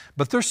something,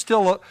 but there's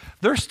still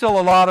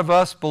a lot of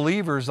us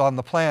believers on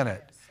the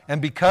planet.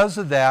 And because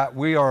of that,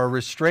 we are a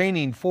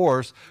restraining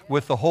force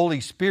with the Holy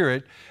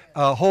Spirit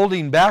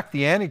holding back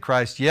the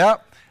Antichrist.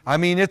 Yep. I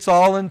mean, it's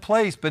all in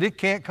place, but it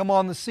can't come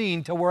on the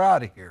scene till we're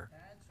out of here.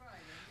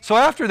 So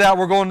after that,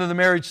 we're going to the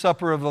marriage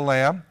supper of the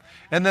Lamb.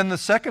 And then the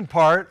second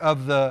part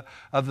of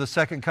the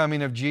second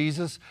coming of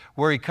Jesus,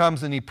 where he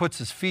comes and he puts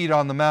his feet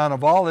on the Mount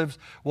of Olives,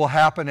 will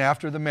happen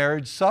after the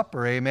marriage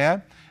supper.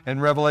 Amen? And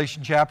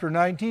Revelation chapter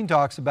 19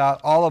 talks about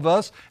all of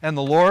us and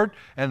the Lord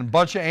and a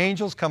bunch of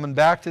angels coming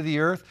back to the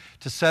earth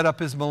to set up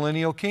his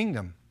millennial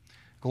kingdom.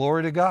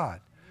 Glory to God.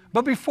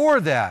 But before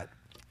that,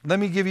 let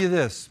me give you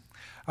this.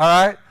 All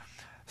right?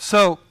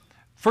 So,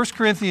 1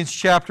 Corinthians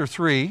chapter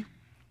 3.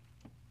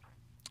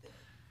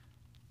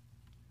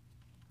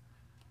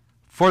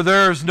 For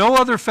there is no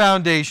other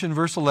foundation,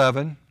 verse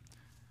 11.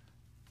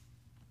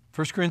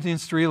 1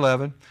 Corinthians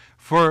 3:11.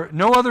 For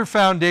no other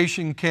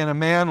foundation can a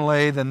man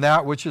lay than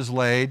that which is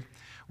laid,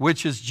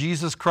 which is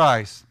Jesus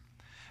Christ.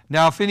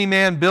 Now if any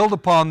man build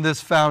upon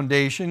this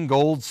foundation,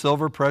 gold,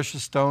 silver,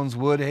 precious stones,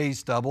 wood, hay,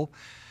 stubble.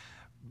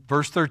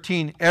 Verse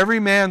 13, every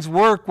man's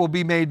work will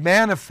be made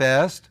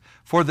manifest,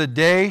 for the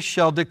day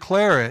shall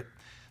declare it.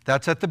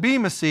 That's at the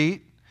Bema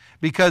seat,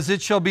 because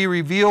it shall be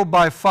revealed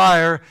by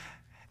fire,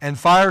 and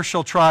fire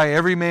shall try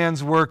every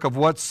man's work of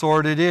what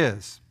sort it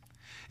is.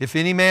 If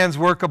any man's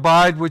work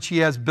abide which he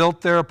has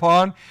built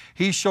thereupon,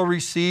 he shall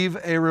receive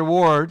a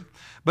reward.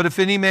 But if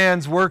any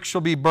man's work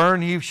shall be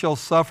burned, he shall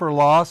suffer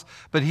loss,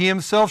 but he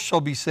himself shall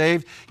be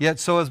saved, yet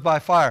so as by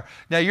fire.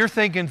 Now you're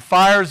thinking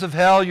fires of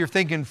hell, you're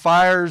thinking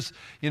fires,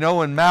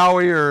 in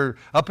Maui or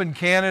up in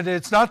Canada.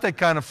 It's not that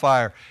kind of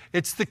fire.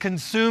 It's the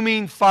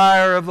consuming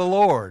fire of the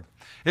Lord.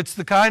 It's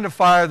the kind of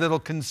fire that'll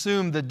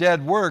consume the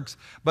dead works,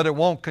 but it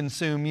won't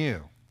consume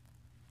you.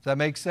 Does that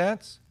make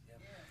sense?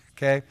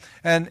 Okay.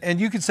 And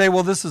you could say,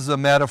 well, this is a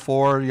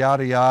metaphor,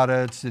 yada,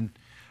 yada.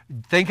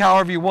 Think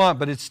however you want,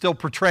 but it's still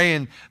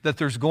portraying that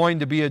there's going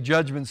to be a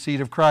judgment seat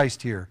of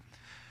Christ here.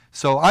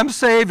 So I'm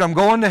saved, I'm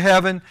going to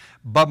heaven,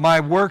 but my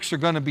works are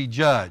going to be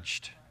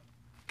judged.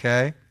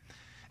 Okay?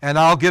 And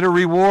I'll get a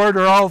reward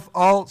or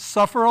I'll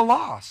suffer a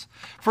loss.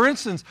 For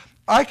instance,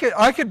 I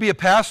could be a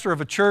pastor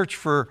of a church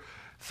for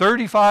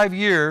 35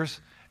 years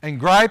and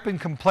gripe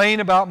and complain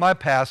about my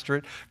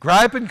pastorate,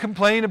 gripe and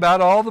complain about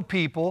all the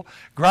people,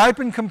 gripe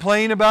and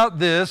complain about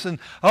this, and,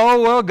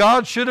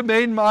 God should have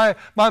made my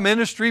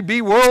ministry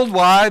be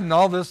worldwide and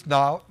all this.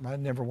 No, I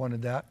never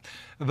wanted that.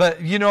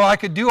 But, I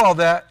could do all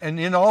that,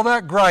 and in all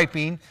that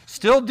griping,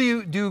 still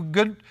do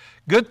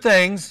good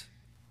things,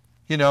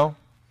 I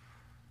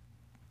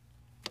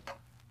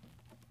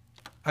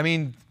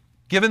mean,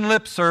 giving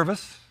lip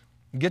service,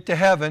 get to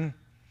heaven,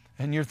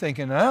 and you're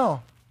thinking,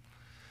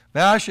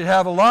 man, I should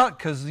have a lot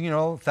because,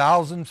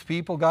 thousands of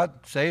people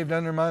got saved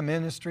under my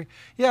ministry.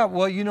 Yeah,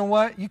 well, you know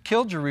what? You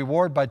killed your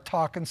reward by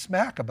talking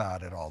smack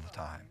about it all the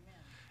time.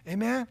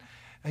 Amen?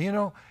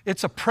 And,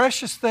 it's a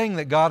precious thing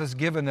that God has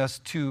given us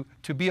to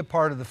be a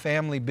part of the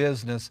family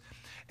business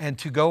and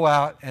to go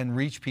out and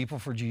reach people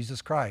for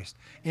Jesus Christ,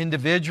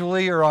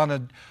 individually or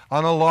on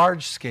a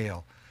large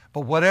scale.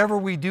 But whatever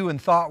we do in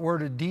thought,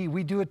 word, or deed,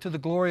 we do it to the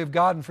glory of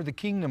God and for the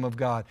kingdom of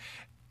God,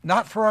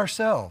 not for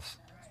ourselves.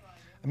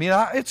 I mean,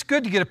 it's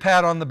good to get a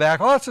pat on the back.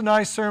 Oh, that's a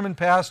nice sermon,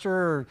 pastor,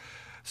 or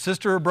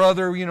sister or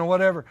brother,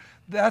 whatever.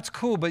 That's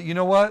cool, but you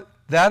know what?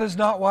 That is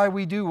not why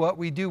we do what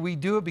we do. We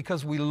do it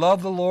because we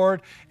love the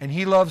Lord, and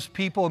He loves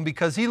people, and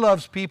because He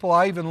loves people,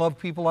 I even love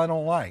people I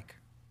don't like.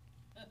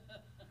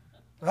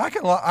 I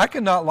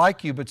can not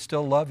like you, but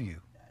still love you.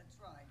 That's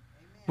right.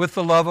 Amen. With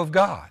the love of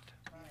God.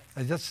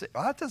 Right.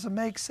 That doesn't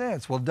make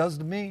sense. Well, it does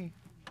to me,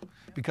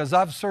 because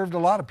I've served a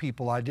lot of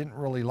people I didn't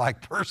really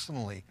like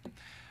personally.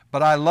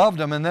 But I loved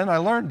them, and then I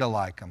learned to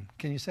like them.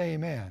 Can you say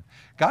amen?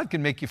 God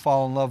can make you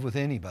fall in love with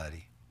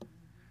anybody.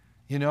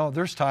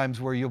 There's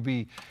times where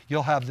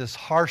you'll have this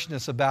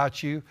harshness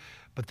about you,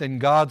 but then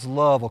God's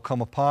love will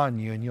come upon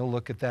you, and you'll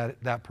look at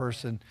that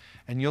person,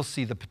 and you'll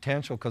see the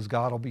potential because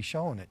God will be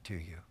showing it to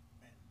you.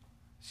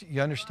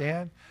 You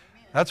understand?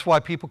 That's why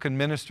people can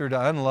minister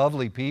to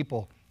unlovely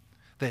people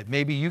that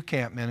maybe you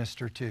can't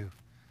minister to.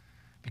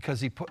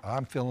 Because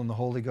I'm feeling the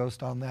Holy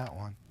Ghost on that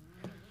one.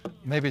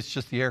 Maybe it's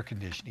just the air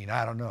conditioning.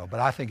 I don't know. But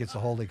I think it's the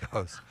Holy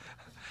Ghost.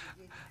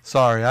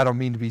 Sorry, I don't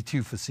mean to be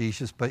too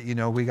facetious, but you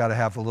know, we got to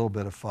have a little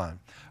bit of fun.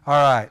 All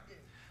right.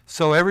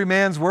 So every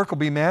man's work will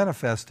be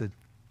manifested.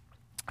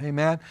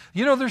 Amen.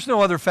 You know, there's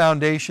no other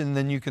foundation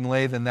than you can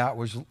lay than that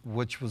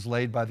which was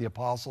laid by the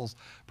apostles,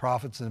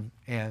 prophets,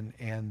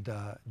 and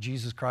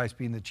Jesus Christ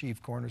being the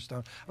chief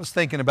cornerstone. I was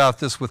thinking about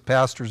this with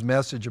Pastor's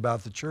message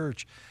about the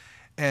church.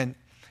 And,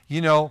 you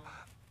know,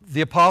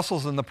 the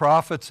apostles and the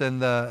prophets and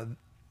the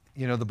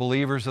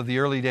believers of the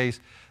early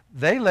days,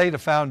 they laid a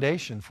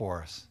foundation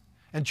for us.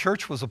 And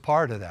church was a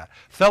part of that.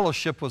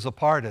 Fellowship was a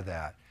part of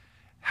that.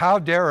 How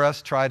dare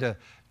us try to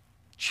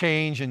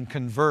change and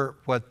convert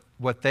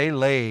what they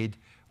laid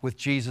with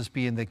Jesus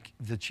being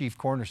the chief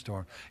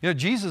cornerstone. You know,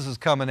 Jesus is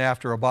coming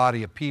after a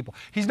body of people.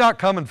 He's not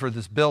coming for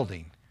this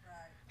building.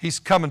 He's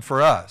coming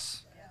for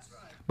us.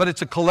 But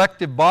it's a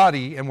collective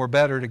body, and we're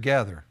better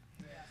together.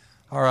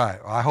 All right.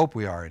 I hope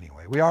we are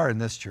anyway. We are in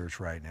this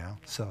church right now.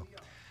 So,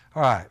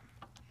 all right.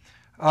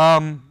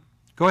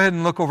 Go ahead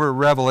and look over at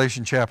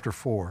Revelation chapter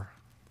 4.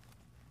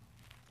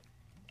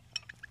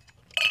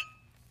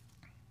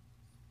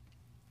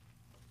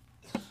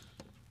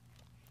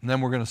 And then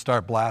we're going to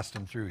start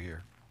blasting through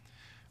here.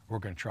 We're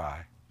going to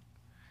try.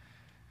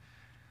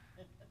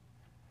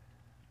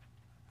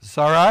 Is this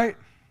all right?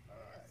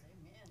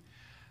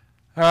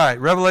 All right,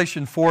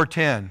 Revelation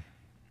 4:10.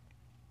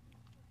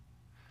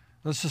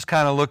 Let's just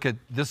kind of look at,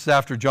 this is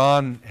after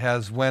John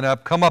has went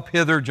up. Come up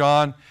hither,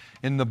 John,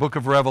 in the book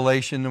of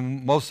Revelation.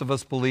 And most of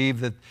us believe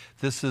that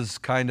this is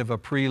kind of a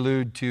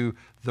prelude to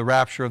the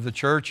rapture of the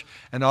church.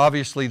 And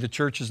obviously the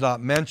church is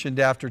not mentioned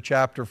after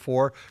chapter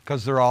 4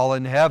 because they're all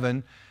in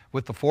heaven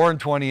with the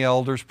 24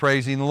 elders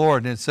praising the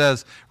Lord. And it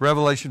says,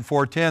 Revelation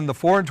 4:10, the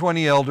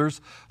 24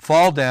 elders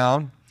fall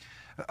down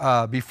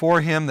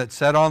before him that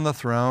sat on the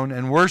throne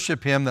and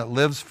worship him that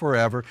lives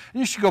forever.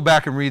 And you should go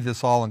back and read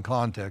this all in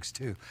context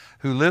too.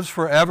 Who lives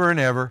forever and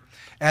ever.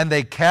 And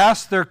they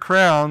cast their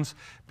crowns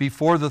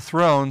before the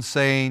throne,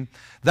 saying,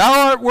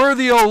 Thou art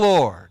worthy, O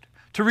Lord,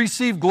 to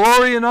receive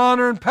glory and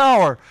honor and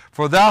power,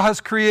 for thou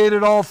hast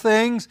created all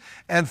things,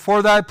 and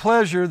for thy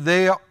pleasure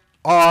they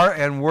are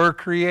and were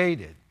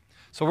created.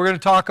 So we're going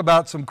to talk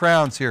about some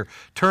crowns here.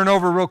 Turn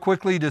over real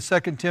quickly to 2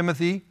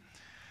 Timothy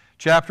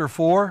chapter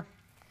 4.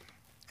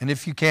 And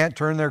if you can't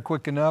turn there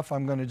quick enough,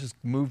 I'm going to just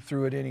move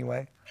through it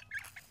anyway.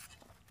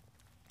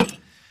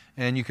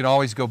 And you can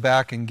always go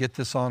back and get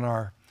this on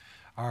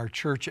our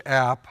church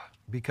app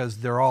because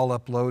they're all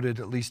uploaded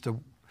at least a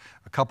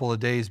couple of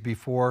days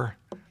before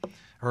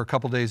or a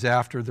couple of days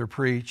after they're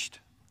preached.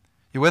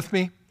 You with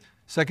me?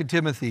 2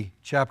 Timothy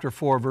chapter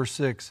 4, verse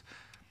 6.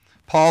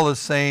 Paul is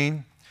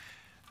saying,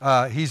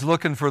 he's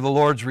looking for the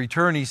Lord's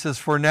return. He says,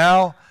 For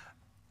now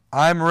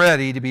I'm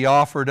ready to be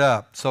offered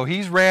up. So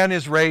he's ran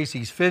his race.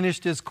 He's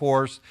finished his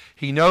course.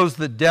 He knows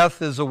that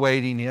death is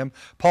awaiting him.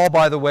 Paul,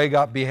 by the way,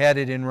 got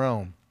beheaded in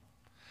Rome.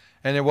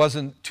 And it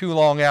wasn't too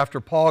long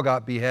after Paul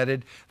got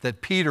beheaded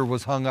that Peter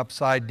was hung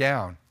upside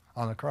down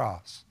on the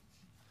cross.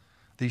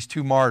 These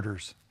two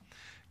martyrs.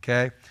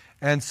 Okay?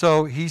 And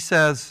so he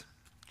says,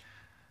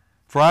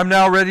 For I'm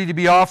now ready to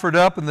be offered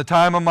up, and the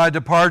time of my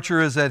departure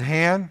is at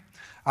hand.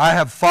 I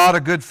have fought a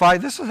good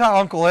fight. This is how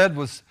Uncle Ed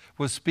was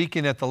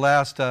speaking at the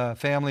last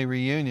family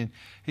reunion.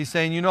 He's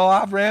saying, you know,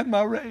 I've ran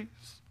my race.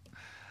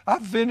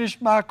 I've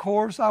finished my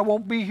course. I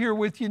won't be here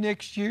with you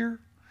next year.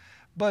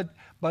 But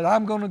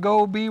I'm going to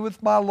go be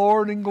with my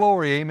Lord in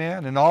glory.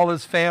 Amen. And all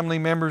his family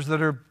members that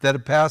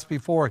have passed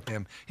before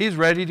him. He's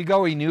ready to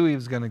go. He knew he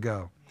was going to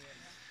go.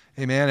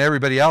 Amen.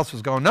 Everybody else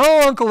was going,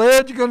 no, Uncle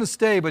Ed, you're going to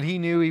stay. But he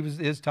knew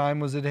his time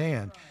was at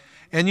hand.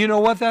 And you know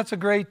what? That's a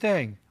great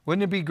thing.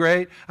 Wouldn't it be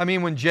great? I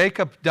mean, when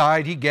Jacob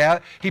died,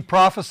 he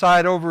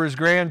prophesied over his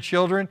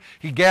grandchildren.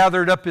 He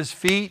gathered up his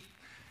feet,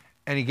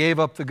 and he gave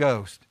up the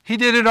ghost. He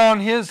did it on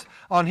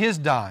his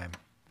dime.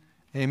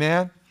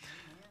 Amen?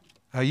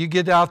 You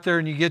get out there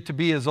and you get to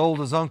be as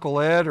old as Uncle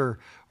Ed or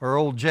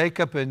old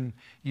Jacob, and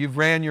you've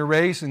ran your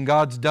race, and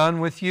God's done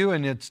with you,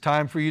 and it's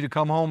time for you to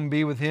come home and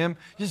be with him.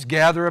 Just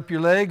gather up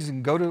your legs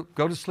and go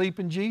to sleep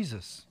in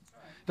Jesus.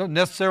 Don't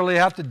necessarily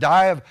have to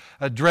die of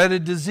a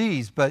dreaded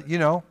disease, but, you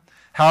know,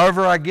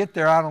 however I get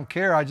there, I don't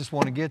care. I just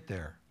want to get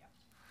there.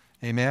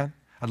 Amen?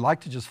 I'd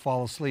like to just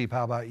fall asleep.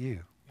 How about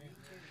you?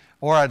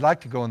 Or I'd like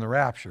to go in the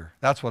rapture.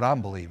 That's what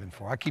I'm believing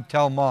for. I keep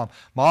telling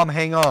Mom,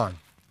 hang on.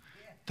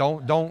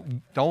 Don't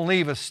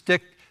leave us.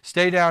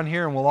 Stay down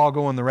here and we'll all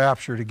go in the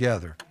rapture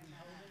together.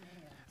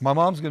 My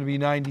mom's going to be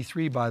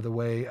 93, by the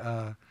way,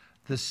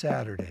 this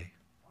Saturday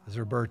is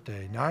her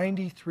birthday.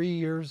 93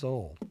 years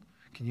old.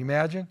 Can you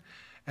imagine?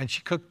 And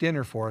she cooked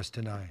dinner for us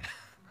tonight.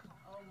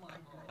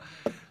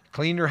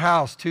 Cleaned her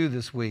house too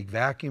this week,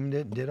 vacuumed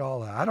it and did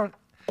all that.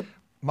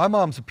 My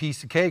mom's a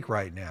piece of cake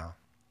right now.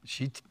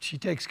 She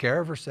takes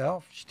care of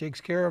herself. She takes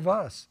care of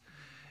us.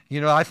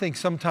 You know, I think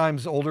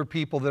sometimes older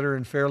people that are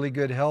in fairly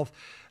good health,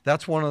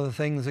 that's one of the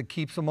things that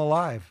keeps them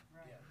alive.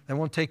 They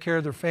want to take care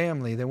of their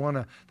family. They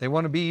want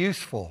to be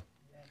useful.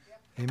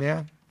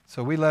 Amen?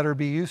 So we let her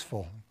be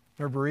useful.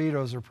 Their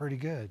burritos are pretty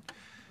good.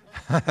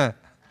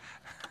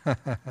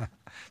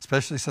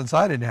 Especially since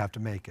I didn't have to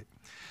make it.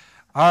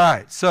 All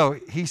right, so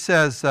he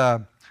says,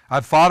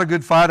 I've fought a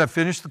good fight, I've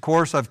finished the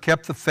course, I've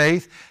kept the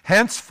faith.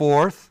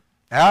 Henceforth,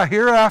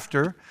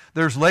 hereafter,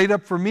 there's laid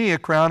up for me a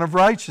crown of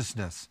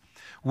righteousness,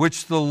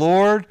 which the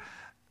Lord,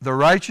 the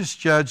righteous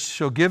judge,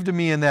 shall give to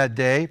me in that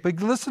day.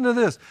 But listen to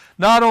this,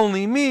 not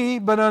only me,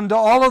 but unto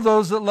all of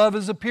those that love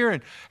his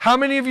appearing. How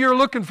many of you are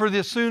looking for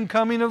the soon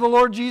coming of the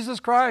Lord Jesus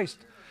Christ?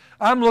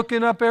 I'm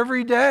looking up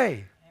every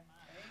day.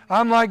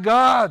 I'm like,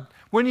 God,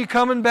 when are you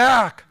coming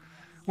back?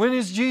 When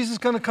is Jesus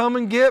going to come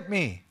and get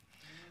me?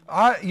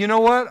 You know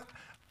what?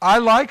 I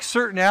like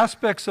certain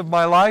aspects of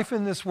my life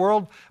in this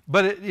world,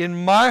 but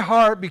in my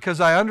heart,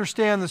 because I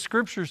understand the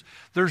Scriptures,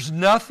 there's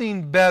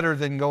nothing better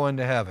than going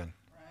to heaven.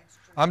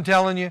 I'm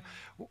telling you,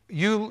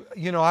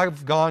 you know,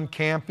 I've gone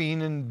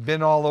camping and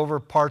been all over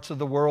parts of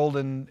the world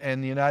and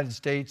the United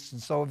States,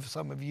 and so have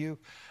some of you.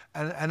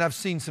 And I've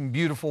seen some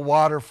beautiful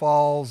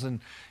waterfalls and,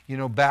 you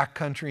know,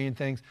 backcountry and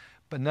things,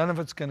 but none of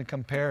it's going to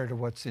compare to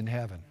what's in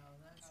heaven.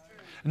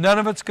 None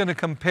of it's going to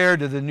compare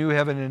to the new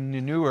heaven and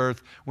the new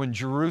earth when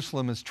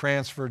Jerusalem is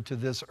transferred to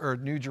this earth.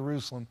 New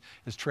Jerusalem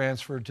is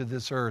transferred to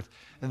this earth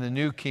in the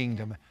new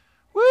kingdom.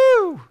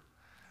 Woo!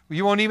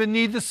 You won't even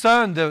need the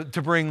sun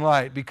to bring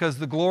light because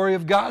the glory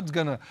of God's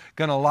going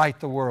to light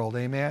the world.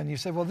 Amen? You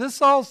say, well,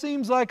 this all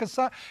seems like a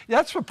science.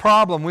 That's the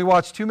problem. We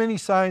watch too many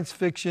science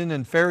fiction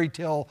and fairy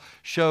tale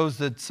shows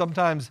that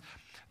sometimes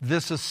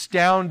this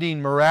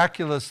astounding,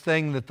 miraculous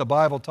thing that the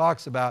Bible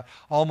talks about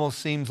almost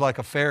seems like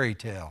a fairy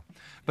tale.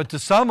 But to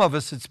some of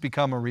us, it's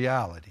become a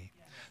reality.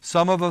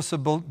 Some of us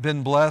have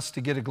been blessed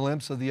to get a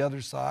glimpse of the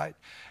other side.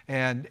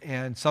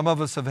 And some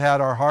of us have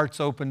had our hearts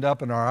opened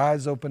up and our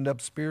eyes opened up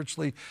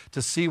spiritually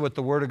to see what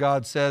the Word of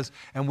God says,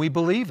 and we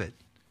believe it.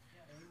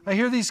 I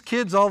hear these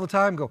kids all the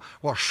time go,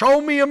 well, show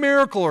me a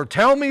miracle, or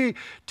tell me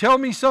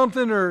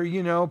something, or,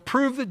 you know,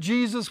 prove that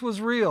Jesus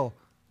was real.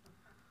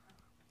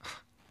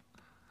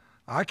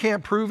 I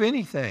can't prove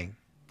anything.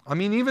 I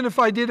mean, even if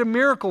I did a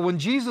miracle, when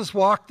Jesus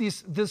walked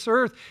this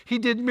earth, he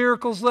did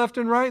miracles left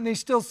and right, and they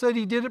still said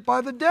he did it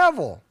by the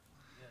devil.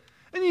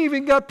 And you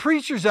even got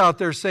preachers out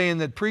there saying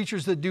that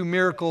preachers that do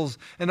miracles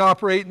and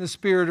operate in the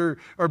Spirit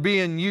are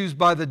being used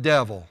by the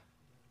devil.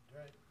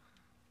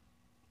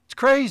 It's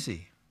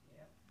crazy.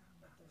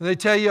 They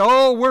tell you,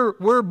 oh,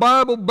 we're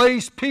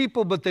Bible-based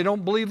people, but they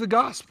don't believe the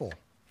gospel.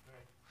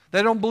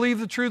 They don't believe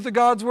the truth of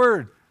God's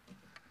Word.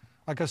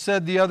 Like I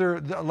said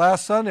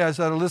last Sunday, I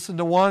listened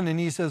to one, and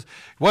he says,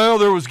 well,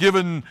 there was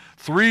given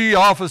 3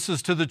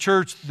 offices to the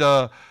church,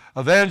 the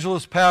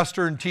evangelist,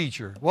 pastor, and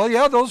teacher. Well,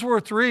 yeah, those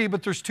were 3,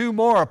 but there's 2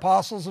 more,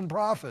 apostles and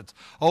prophets.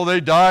 Oh, they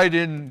died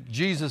in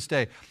Jesus'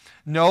 day.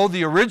 No,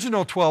 the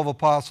original 12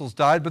 apostles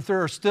died, but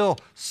there are still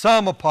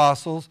some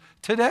apostles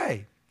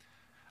today.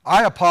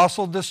 I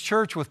apostled this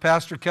church with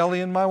Pastor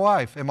Kelly and my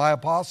wife. Am I an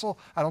apostle?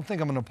 I don't think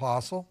I'm an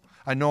apostle.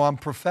 I know I'm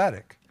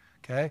prophetic,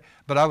 okay?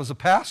 But I was a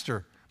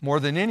pastor more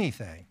than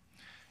anything,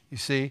 you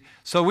see.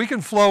 So we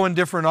can flow in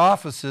different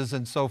offices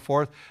and so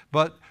forth,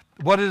 but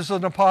what does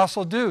an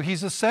apostle do?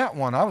 He's a sent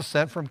one. I was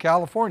sent from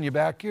California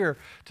back here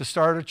to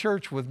start a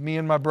church with me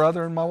and my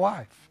brother and my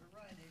wife.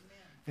 Right,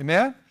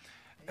 amen?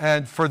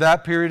 And for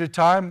that period of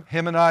time,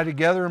 him and I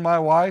together and my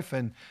wife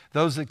and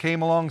those that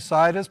came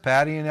alongside us,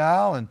 Patty and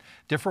Al and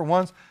different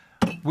ones,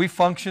 we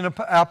functioned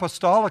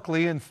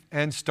apostolically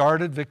and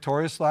started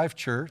Victorious Life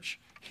Church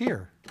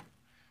here.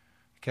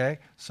 Okay?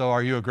 So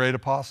are you a great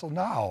apostle?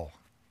 No.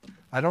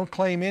 I don't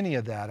claim any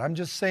of that. I'm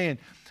just saying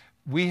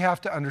we have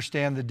to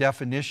understand the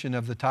definition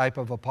of the type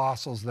of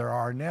apostles there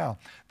are now.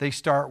 They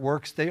start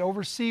works, they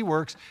oversee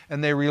works,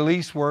 and they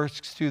release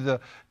works to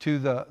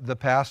the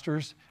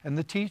pastors and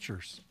the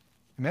teachers.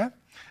 Amen?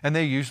 And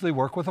they usually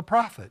work with a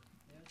prophet.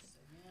 Yes,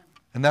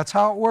 and that's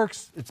how it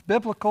works. It's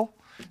biblical.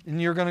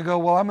 And you're going to go,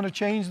 well, I'm going to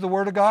change the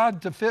Word of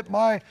God to fit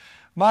my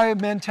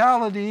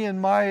mentality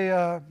and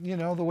my,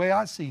 the way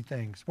I see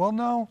things. Well,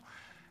 no.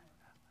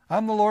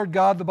 I'm the Lord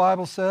God, the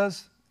Bible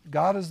says.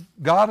 God is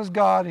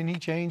God, and He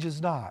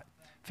changes not.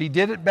 If He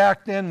did it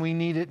back then, we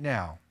need it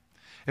now.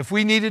 If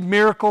we needed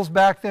miracles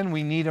back then,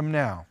 we need them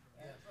now.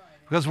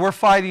 Because we're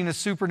fighting a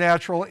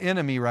supernatural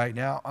enemy right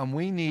now, and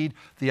we need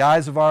the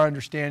eyes of our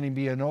understanding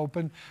being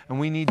open, and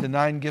we need the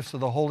 9 gifts of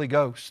the Holy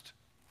Ghost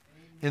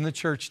in the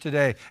church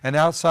today and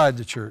outside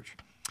the church.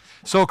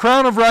 So a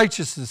crown of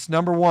righteousness,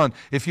 number 1,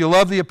 if you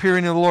love the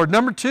appearing of the Lord.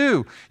 Number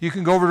 2, you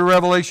can go over to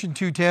Revelation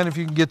 2:10 if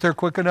you can get there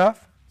quick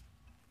enough.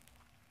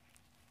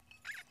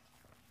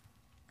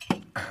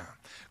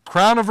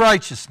 Crown of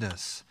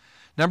righteousness.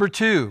 Number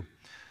 2,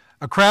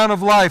 a crown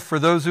of life for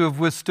those who have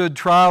withstood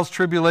trials,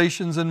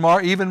 tribulations, and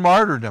even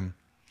martyrdom.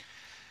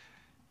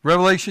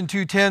 Revelation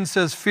 2:10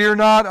 says, fear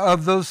not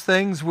of those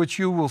things which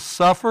you will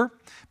suffer.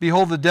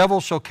 Behold, the devil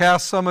shall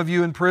cast some of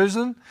you in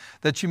prison,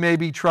 that you may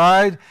be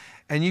tried,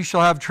 and you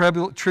shall have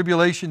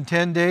tribulation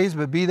 10 days,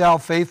 but be thou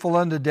faithful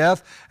unto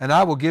death, and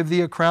I will give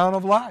thee a crown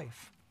of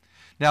life.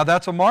 Now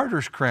that's a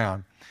martyr's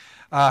crown.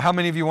 How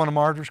many of you want a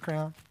martyr's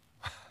crown?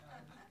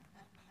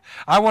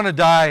 I want to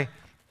die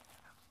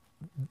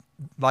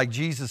like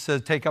Jesus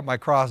says, take up my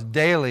cross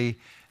daily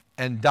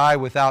and die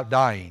without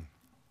dying.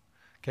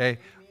 Okay?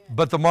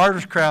 But the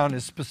martyr's crown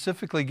is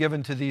specifically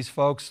given to these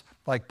folks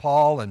like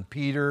Paul and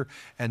Peter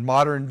and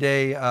modern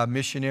day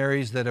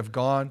missionaries that have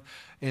gone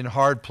in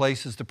hard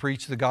places to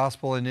preach the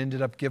gospel and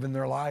ended up giving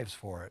their lives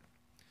for it.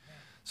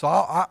 So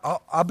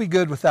I'll be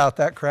good without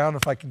that crown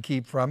if I can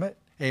keep from it.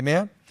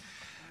 Amen?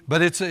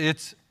 But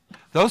it's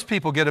those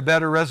people get a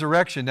better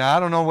resurrection. Now, I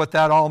don't know what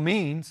that all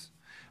means,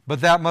 but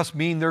that must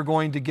mean they're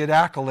going to get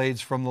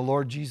accolades from the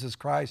Lord Jesus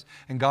Christ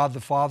and God the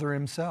Father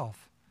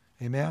Himself.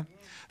 Amen?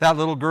 That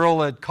little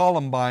girl at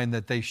Columbine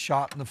that they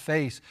shot in the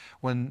face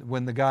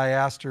when the guy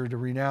asked her to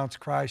renounce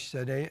Christ, she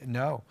said, hey,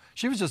 no.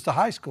 She was just a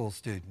high school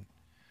student.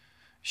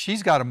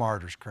 She's got a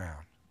martyr's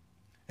crown.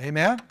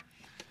 Amen?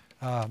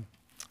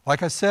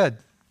 Like I said,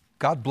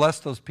 God bless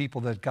those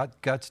people that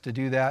got guts to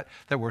do that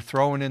were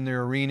thrown in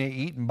their arena,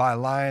 eaten by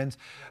lions,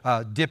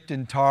 dipped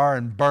in tar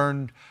and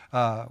burned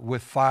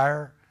with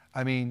fire.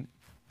 I mean,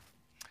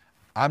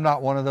 I'm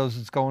not one of those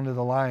that's going to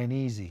the lion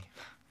easy.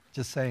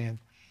 Just saying.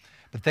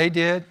 But they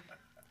did.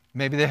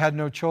 Maybe they had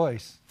no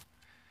choice.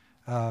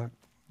 But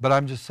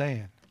I'm just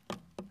saying.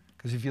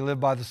 Because if you live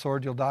by the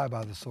sword, you'll die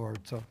by the sword.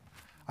 So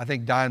I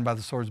think dying by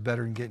the sword is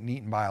better than getting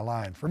eaten by a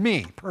lion. For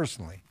me,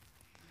 personally.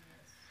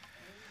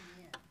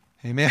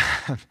 Amen.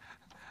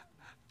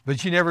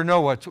 But you never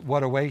know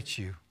what awaits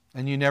you.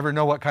 And you never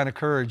know what kind of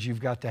courage you've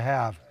got to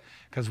have.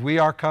 Because we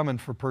are coming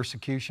for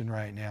persecution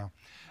right now.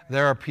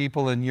 There are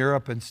people in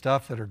Europe and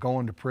stuff that are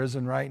going to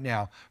prison right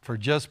now for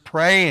just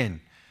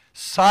praying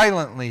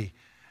silently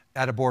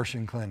at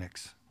abortion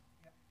clinics.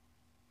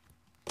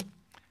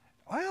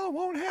 Well, it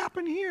won't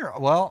happen here.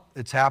 Well,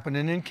 it's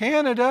happening in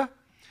Canada.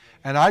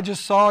 And I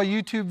just saw a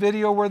YouTube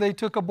video where they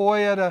took a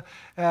boy at a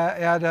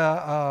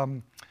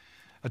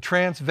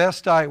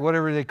transvestite,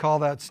 whatever they call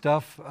that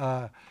stuff,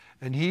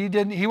 and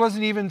he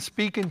wasn't even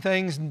speaking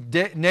things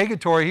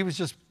negatory.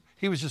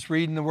 He was just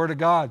reading the Word of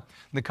God.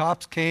 And the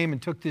cops came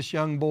and took this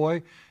young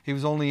boy, he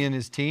was only in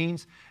his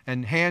teens,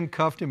 and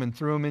handcuffed him and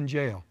threw him in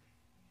jail.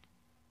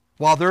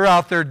 While they're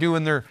out there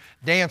doing their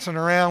dancing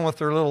around with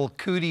their little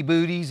cootie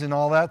booties and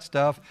all that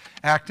stuff,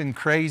 acting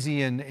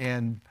crazy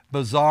and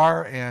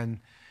bizarre and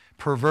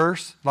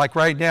perverse. Like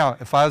right now,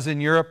 if I was in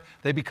Europe,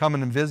 they'd be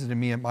coming and visiting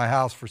me at my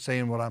house for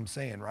saying what I'm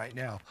saying right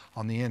now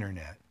on the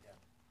internet.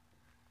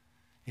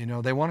 You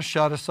know, they want to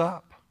shut us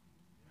up.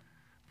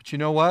 But you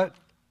know what?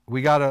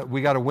 We got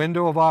a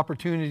window of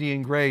opportunity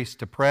and grace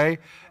to pray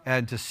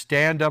and to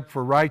stand up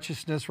for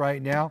righteousness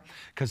right now.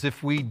 Because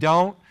if we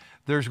don't,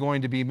 there's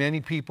going to be many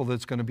people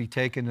that's going to be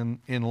taken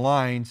in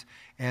lines,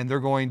 and they're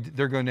going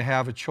to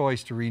have a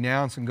choice to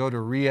renounce and go to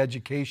a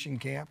re-education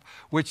camp,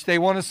 which they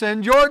want to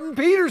send Jordan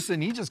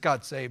Peterson. He just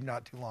got saved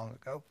not too long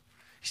ago.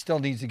 He still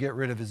needs to get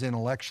rid of his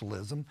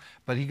intellectualism,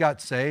 but he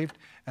got saved,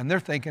 and they're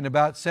thinking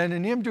about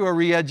sending him to a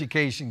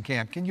re-education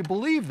camp. Can you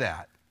believe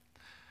that?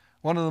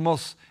 One of the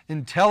most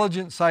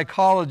intelligent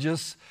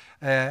psychologists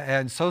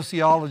and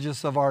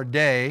sociologists of our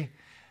day,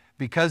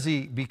 because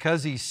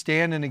he's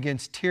standing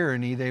against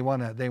tyranny, they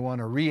want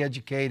to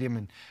re-educate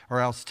him or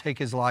else take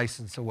his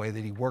license away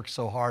that he worked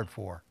so hard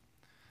for.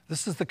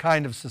 This is the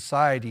kind of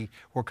society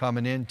we're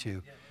coming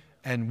into,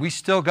 and we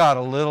still got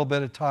a little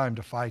bit of time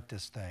to fight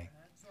this thing.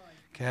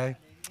 Okay.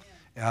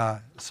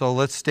 So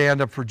let's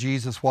stand up for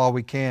Jesus while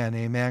we can,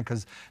 amen,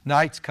 because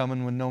night's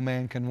coming when no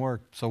man can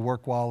work, so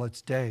work while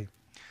it's day.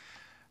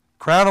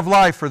 Crown of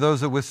life for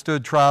those that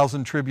withstood trials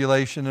and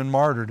tribulation and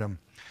martyrdom.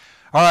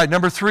 All right,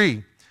 number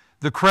 3,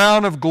 the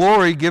crown of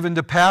glory given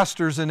to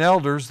pastors and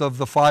elders of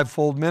the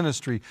fivefold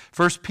ministry.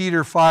 1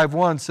 Peter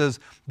 5:1 says,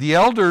 the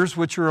elders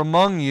which are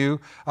among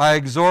you, I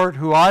exhort,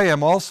 who I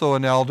am also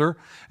an elder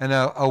and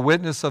a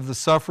witness of the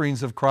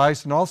sufferings of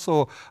Christ, and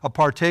also a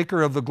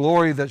partaker of the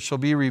glory that shall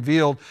be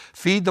revealed.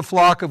 Feed the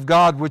flock of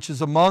God which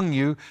is among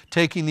you,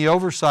 taking the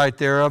oversight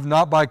thereof,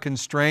 not by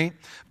constraint,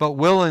 but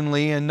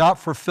willingly, and not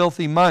for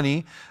filthy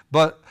money,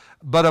 but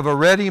of a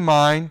ready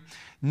mind,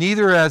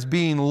 neither as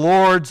being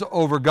lords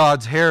over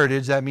God's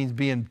heritage, that means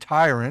being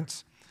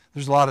tyrants.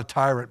 There's a lot of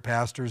tyrant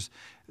pastors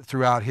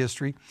throughout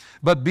history,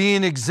 but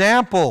being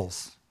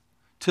examples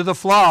to the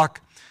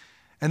flock.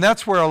 And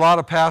that's where a lot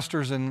of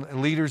pastors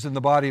and leaders in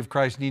the body of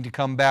Christ need to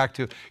come back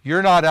to.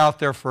 You're not out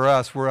there for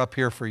us, we're up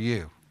here for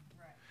you.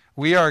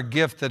 We are a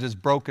gift that is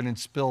broken and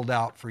spilled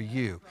out for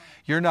you.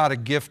 You're not a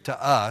gift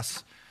to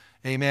us,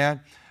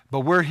 amen? But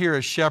we're here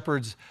as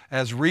shepherds,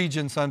 as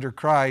regents under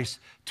Christ,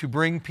 to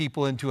bring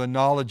people into a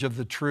knowledge of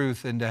the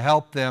truth and to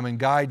help them and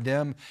guide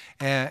them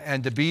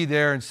and to be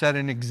there and set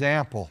an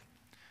example.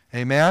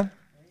 Amen?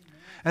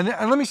 And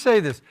let me say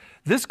this.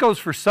 This goes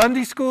for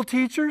Sunday school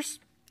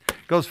teachers.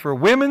 It goes for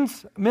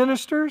women's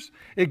ministers.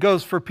 It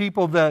goes for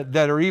people that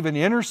are even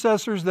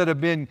intercessors that have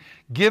been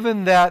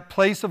given that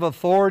place of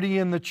authority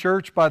in the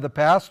church by the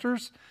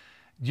pastors.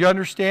 Do you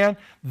understand?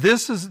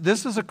 This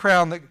is a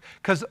crown that,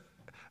 because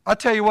I'll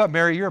tell you what,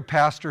 Mary, you're a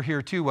pastor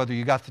here too, whether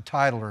you got the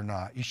title or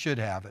not. You should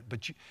have it,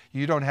 but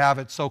you don't have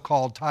it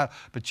so-called title.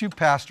 But you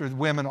pastored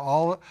women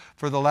all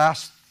for the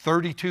last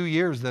 32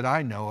 years that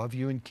I know of,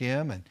 you and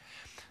Kim, and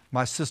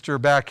my sister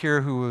back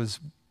here who was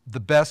the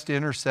best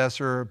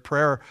intercessor,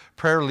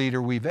 prayer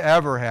leader we've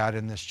ever had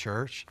in this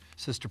church,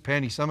 Sister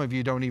Penny. Some of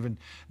you don't even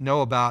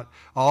know about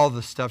all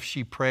the stuff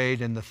she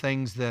prayed and the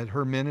things that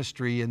her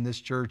ministry in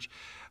this church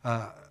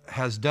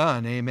has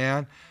done.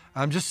 Amen.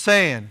 I'm just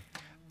saying,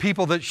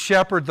 people that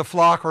shepherd the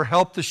flock or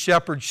help the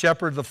shepherd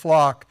shepherd the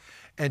flock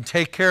and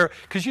take care.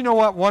 Because you know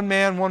what? One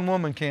man, one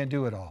woman can't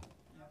do it all.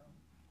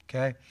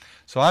 Okay?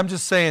 So I'm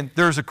just saying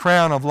there's a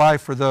crown of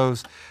life for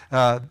those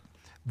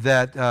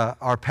that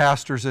are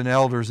pastors and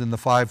elders in the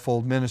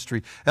fivefold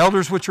ministry.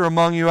 Elders which are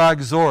among you I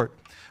exhort,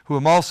 who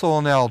am also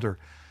an elder,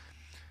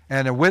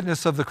 and a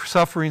witness of the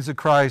sufferings of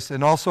Christ,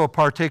 and also a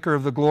partaker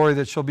of the glory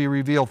that shall be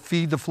revealed.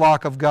 Feed the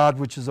flock of God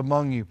which is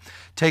among you,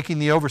 taking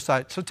the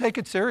oversight. So take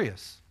it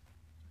serious.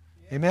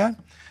 Amen?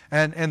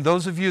 And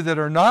those of you that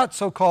are not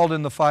so called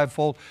in the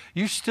fivefold,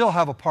 you still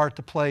have a part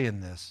to play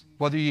in this,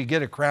 whether you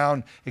get a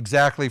crown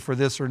exactly for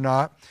this or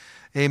not.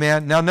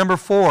 Amen? Now, number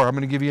 4, I'm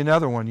going to give you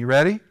another one. You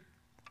ready?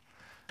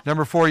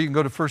 Number 4, you can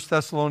go to 1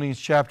 Thessalonians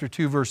chapter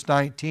 2, verse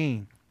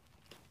 19.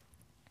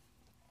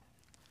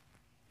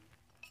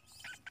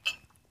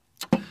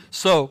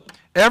 So,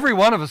 every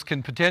one of us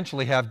can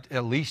potentially have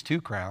at least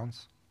 2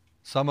 crowns.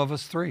 Some of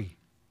us 3.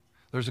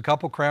 There's a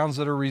couple crowns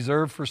that are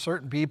reserved for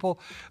certain people,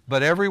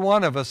 but every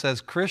one of us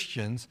as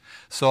Christians.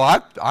 So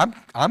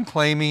I'm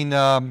claiming,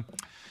 I'm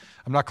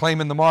not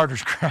claiming the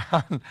martyr's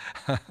crown.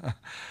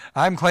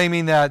 I'm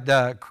claiming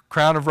that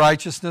crown of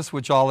righteousness,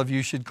 which all of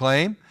you should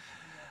claim.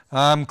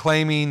 I'm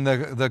claiming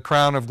the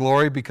crown of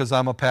glory because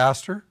I'm a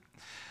pastor.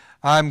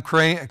 I'm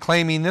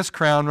claiming this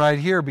crown right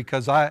here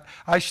because I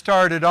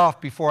started off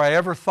before I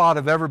ever thought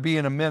of ever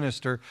being a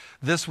minister.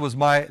 This was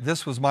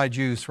my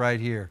juice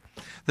right here.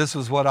 This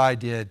was what I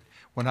did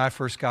when I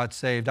first got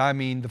saved. I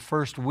mean, the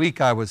first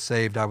week I was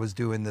saved, I was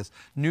doing this.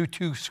 Knew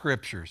 2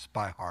 scriptures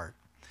by heart.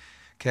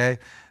 Okay?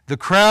 The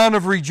crown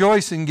of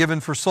rejoicing given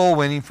for soul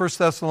winning, 1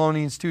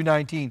 Thessalonians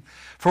 2:19.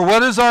 For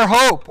what is our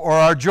hope or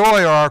our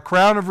joy or our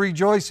crown of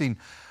rejoicing?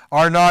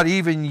 Are not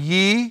even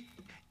ye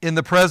in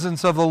the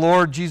presence of the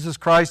Lord Jesus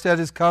Christ at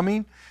His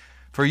coming?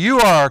 For you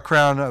are our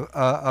crown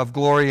of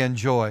glory and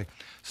joy.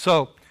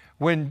 So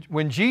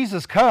when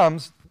Jesus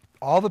comes,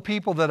 all the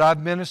people that I've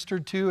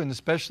ministered to, and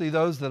especially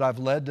those that I've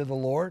led to the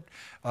Lord,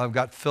 I've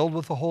got filled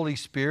with the Holy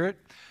Spirit,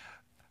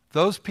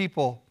 those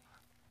people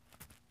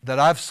that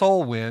I've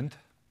soul winned,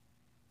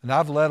 and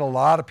I've led a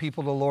lot of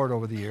people to the Lord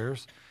over the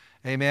years,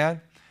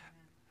 amen,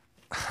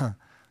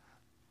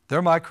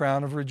 they're my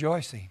crown of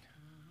rejoicing.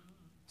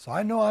 So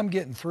I know I'm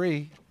getting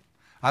 3.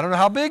 I don't know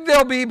how big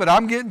they'll be, but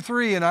I'm getting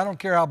 3, and I don't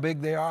care how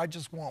big they are. I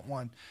just want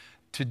one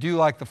to do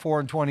like the 4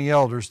 and 20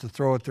 elders to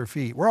throw at their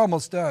feet. We're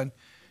almost done.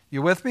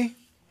 You with me?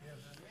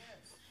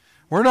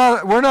 We're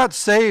not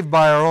saved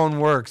by our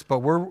own works, but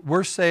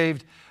we're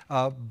saved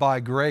by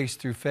grace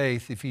through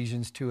faith,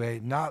 Ephesians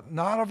 2:8,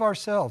 not of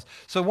ourselves.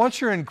 So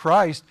once you're in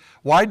Christ,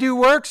 why do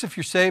works if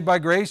you're saved by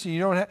grace and you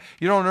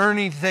don't earn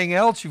anything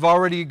else? You've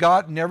already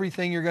gotten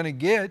everything you're going to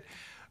get.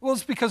 Well,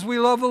 it's because we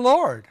love the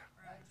Lord.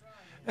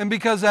 And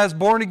because as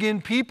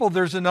born-again people,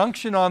 there's an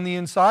unction on the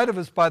inside of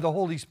us by the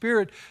Holy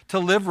Spirit to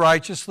live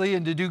righteously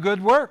and to do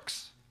good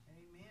works.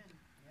 Amen.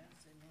 Yes,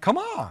 amen. Come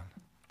on.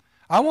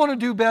 I want to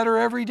do better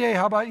every day.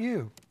 How about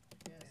you?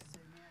 Yes,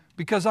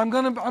 because I'm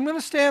going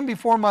to stand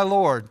before my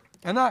Lord.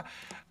 And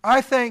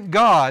I thank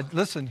God.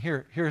 Listen,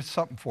 here's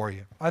something for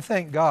you. I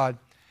thank God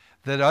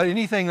that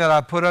anything that I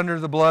put under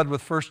the blood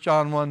with 1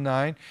 John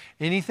 1:9,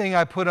 anything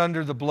I put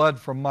under the blood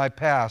from my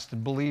past,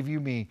 and believe you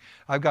me,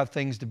 I've got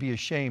things to be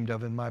ashamed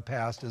of in my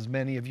past, as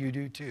many of you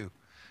do too.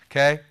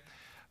 Okay?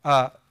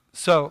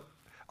 So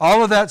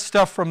all of that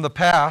stuff from the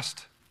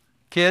past,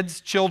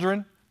 kids,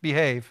 children,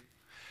 behave.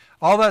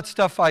 All that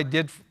stuff I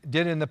did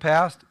in the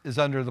past is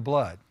under the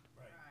blood.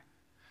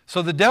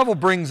 So the devil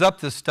brings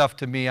up this stuff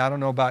to me. I don't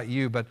know about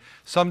you, but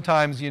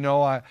sometimes,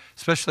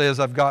 especially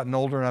as I've gotten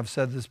older, and I've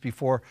said this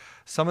before,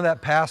 some of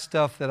that past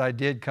stuff that I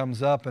did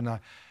comes up, and I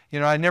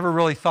never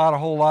really thought a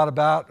whole lot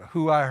about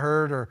who I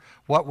heard or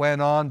what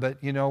went on, but,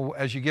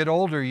 as you get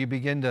older, you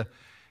begin to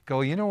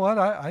go, you know what,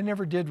 I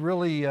never did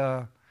really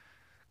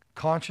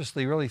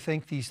consciously really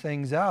think these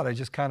things out. I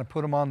just kind of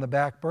put them on the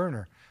back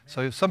burner.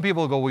 So some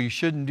people go, well, you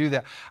shouldn't do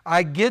that.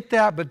 I get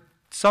that, but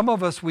some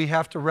of us, we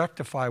have to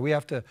rectify. We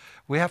have to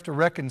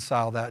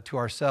reconcile that to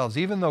ourselves,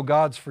 even though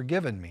God's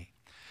forgiven me.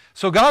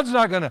 So God's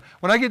not going to,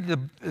 when I get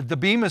the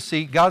Bema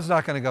seat, God's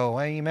not going to go,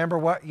 hey, you remember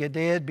what you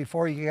did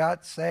before you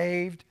got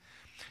saved?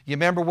 You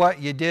remember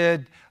what you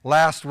did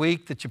last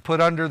week that you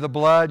put under the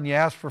blood and you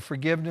asked for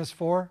forgiveness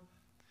for?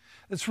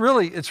 It's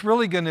really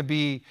going to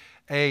be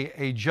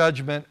a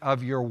judgment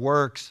of your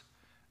works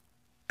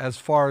as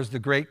far as the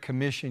Great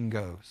Commission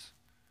goes,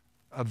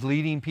 of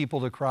leading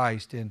people to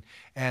Christ and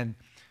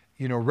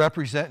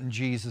representing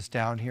Jesus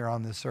down here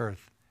on this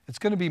earth. It's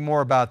going to be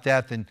more about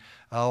that than,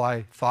 oh,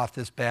 I thought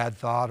this bad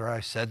thought, or I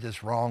said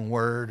this wrong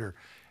word, or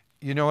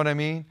You know what I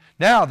mean?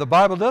 Now, the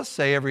Bible does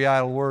say every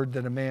idle word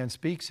that a man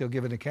speaks, he'll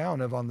give an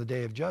account of on the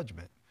day of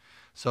judgment.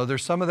 So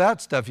there's some of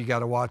that stuff you got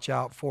to watch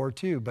out for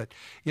too. But,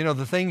 you know,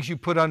 the things you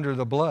put under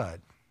the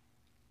blood.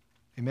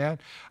 Amen?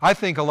 I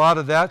think a lot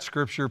of that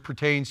scripture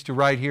pertains to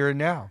right here and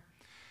now.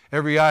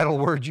 Every idle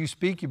word you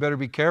speak, you better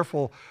be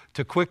careful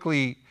to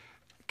quickly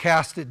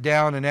cast it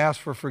down and ask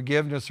for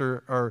forgiveness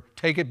or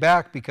take it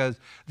back, because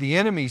the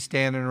enemy's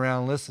standing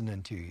around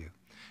listening to you.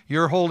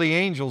 Your holy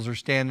angels are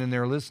standing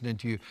there listening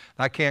to you.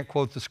 I can't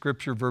quote the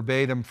scripture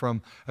verbatim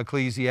from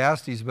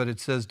Ecclesiastes, but it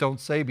says, don't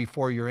say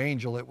before your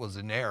angel it was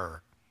an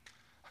error.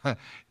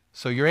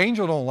 So your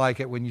angel don't like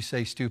it when you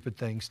say stupid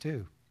things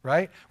too,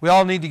 right? We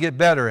all need to get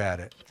better at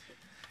it.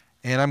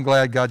 And I'm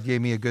glad God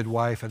gave me a good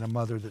wife and a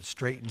mother that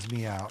straightens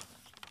me out.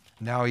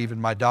 Now even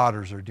my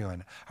daughters are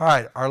doing it. All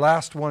right, our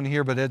last one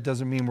here, but it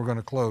doesn't mean we're going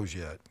to close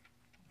yet.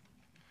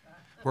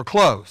 We're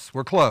close.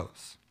 We're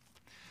close.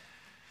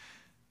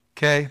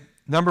 Okay,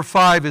 number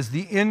 5 is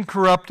the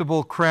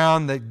incorruptible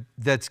crown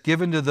that's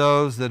given to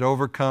those that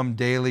overcome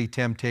daily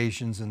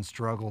temptations and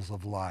struggles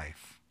of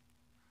life.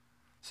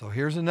 So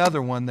here's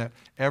another one that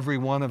every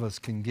one of us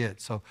can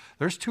get. So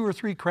there's 2 or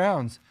 3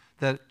 crowns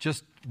that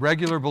just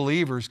regular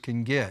believers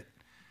can get.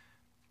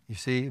 You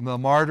see, the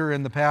martyr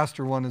and the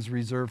pastor one is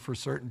reserved for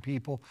certain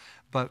people.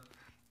 But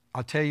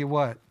I'll tell you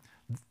what,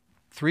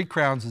 3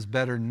 crowns is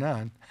better than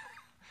none.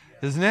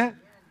 Isn't it?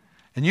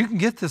 And you can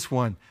get this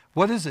one.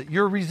 What is it?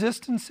 You're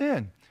resisting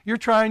sin. You're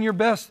trying your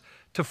best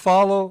to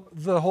follow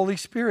the Holy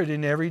Spirit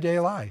in everyday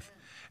life.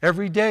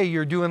 Every day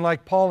you're doing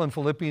like Paul in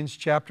Philippians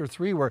chapter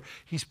 3, where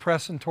he's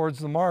pressing towards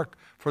the mark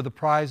for the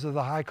prize of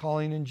the high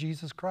calling in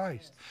Jesus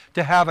Christ.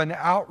 To have an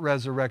out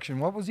resurrection.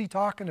 What was he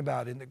talking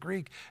about in the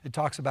Greek? It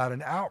talks about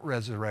an out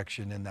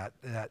resurrection in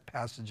that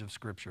passage of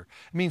Scripture.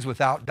 It means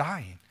without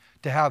dying.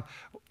 To have,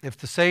 if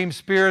the same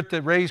Spirit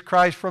that raised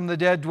Christ from the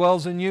dead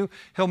dwells in you,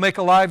 He'll make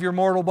alive your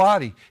mortal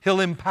body. He'll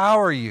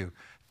empower you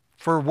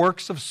for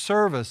works of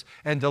service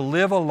and to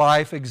live a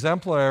life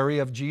exemplary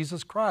of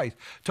Jesus Christ,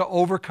 to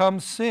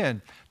overcome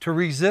sin, to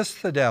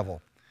resist the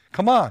devil.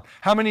 Come on,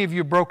 how many of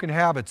you have broken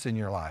habits in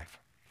your life?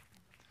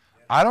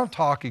 I don't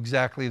talk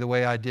exactly the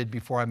way I did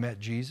before I met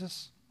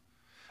Jesus.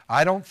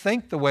 I don't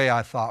think the way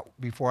I thought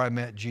before I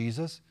met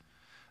Jesus.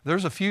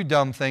 There's a few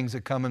dumb things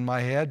that come in my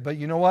head, but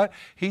you know what?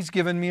 He's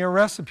given me a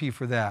recipe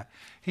for that.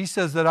 He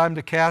says that I'm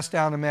to cast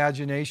down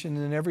imagination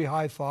and every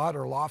high thought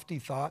or lofty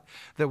thought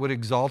that would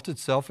exalt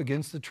itself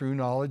against the true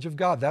knowledge of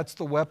God. That's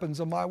the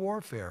weapons of my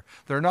warfare.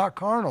 They're not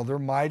carnal. They're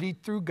mighty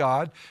through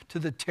God to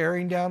the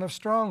tearing down of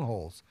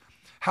strongholds.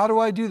 How do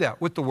I do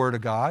that? With the Word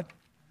of God.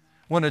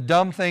 When a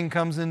dumb thing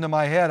comes into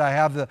my head, I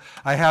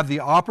have the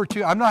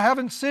opportunity. I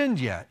haven't sinned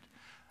yet.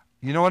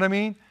 You know what I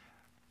mean?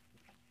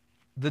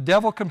 The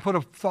devil can put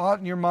a thought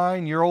in your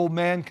mind. Your old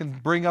man can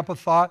bring up a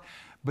thought.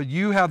 But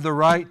you have the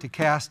right to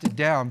cast it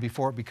down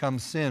before it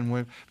becomes sin.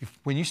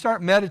 When you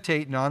start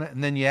meditating on it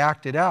and then you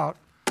act it out,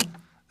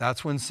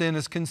 that's when sin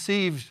is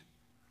conceived.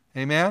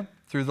 Amen?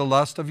 Through the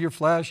lust of your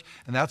flesh.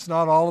 And that's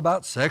not all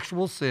about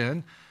sexual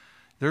sin.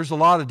 There's a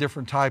lot of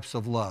different types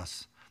of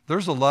lusts.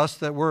 There's a lust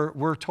that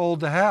we're told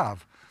to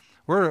have.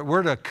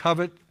 We're to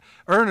covet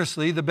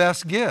earnestly the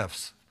best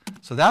gifts.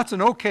 So that's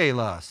an okay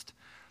lust.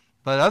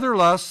 But other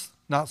lusts,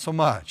 not so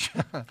much.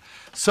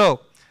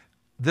 So,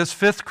 this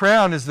 5th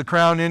crown is the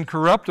crown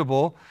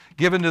incorruptible,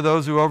 given to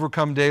those who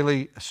overcome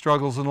daily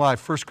struggles in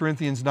life. 1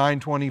 Corinthians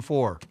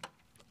 9:24.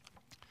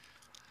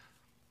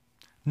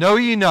 Know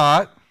ye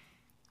not,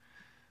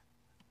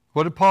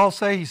 what did Paul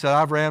say? He said,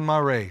 I've ran my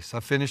race.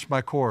 I've finished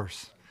my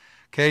course.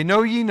 Okay,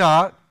 know ye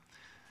not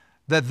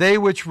that they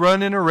which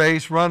run in a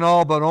race run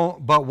all,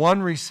 but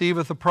one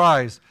receiveth a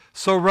prize.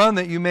 So run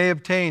that you may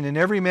obtain. And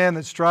every man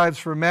that strives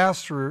for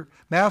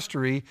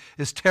mastery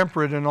is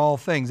temperate in all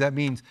things. That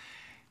means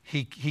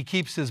he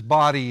keeps his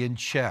body in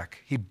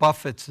check. He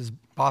buffets his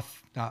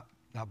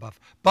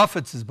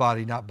buffets his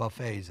body, not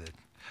buffets it.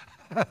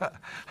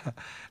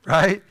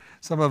 Right?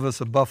 Some of us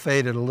have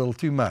buffeted a little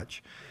too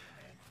much.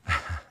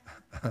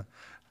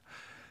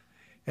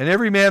 And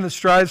every man that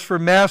strives for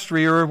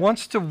mastery or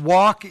wants to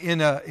walk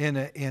in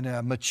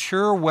a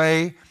mature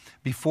way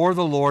before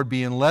the Lord,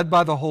 being led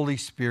by the Holy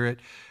Spirit,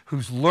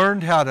 who's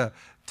learned how to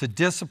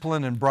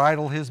discipline and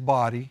bridle his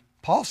body.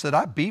 Paul said,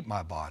 I beat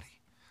my body.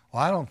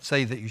 Well, I don't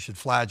say that you should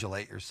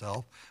flagellate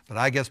yourself, but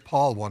I guess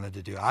Paul wanted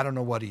to do it. I don't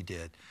know what he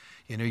did.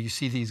 You know, you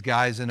see these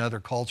guys in other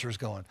cultures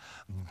going,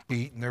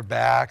 beating their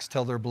backs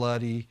till they're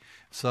bloody.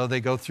 So they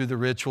go through the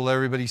ritual.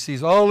 Everybody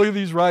sees, oh, look at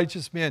these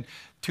righteous men.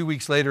 2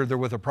 weeks later, they're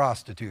with a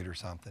prostitute or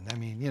something. I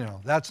mean, you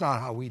know, that's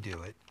not how we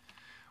do it.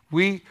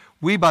 We,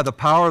 by the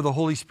power of the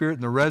Holy Spirit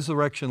and the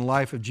resurrection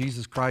life of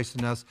Jesus Christ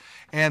in us,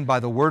 and by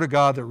the Word of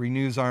God that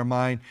renews our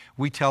mind,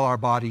 we tell our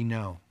body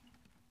no.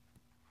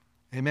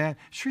 Amen?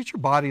 Treat your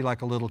body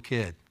like a little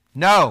kid.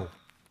 No.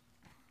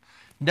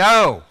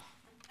 No.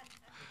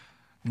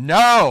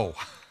 No.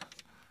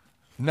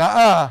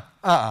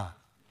 Nuh-uh.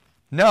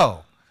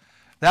 No.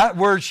 That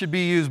word should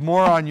be used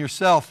more on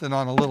yourself than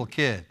on a little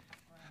kid.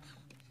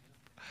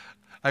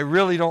 I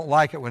really don't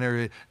like it when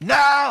everybody,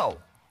 no.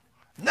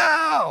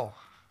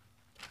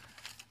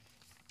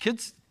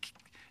 Kids,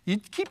 you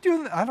keep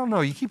doing, I don't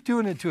know, you keep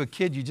doing it to a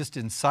kid, you just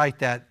incite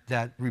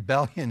that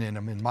rebellion in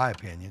them, in my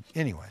opinion.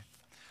 Anyway,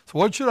 so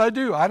what should I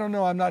do? I don't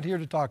know. I'm not here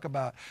to talk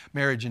about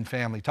marriage and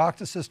family. Talk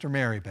to Sister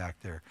Mary back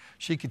there.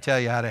 She could tell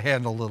you how to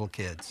handle little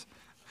kids.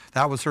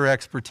 That was her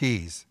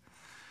expertise.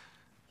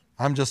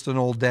 I'm just an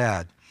old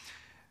dad.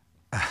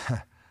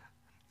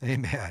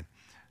 Amen.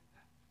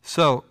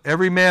 So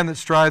every man that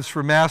strives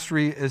for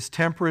mastery is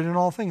temperate in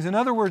all things. In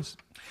other words,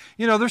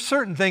 you know, there's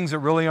certain things that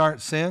really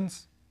aren't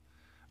sins,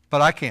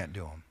 but I can't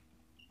do them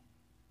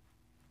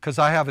because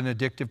I have an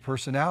addictive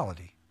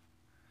personality.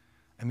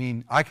 I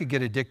mean, I could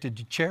get addicted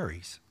to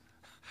cherries.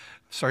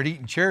 Start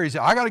eating cherries.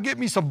 I got to get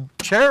me some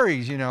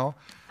cherries, you know.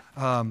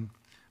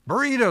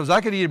 Burritos.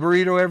 I could eat a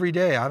burrito every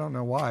day. I don't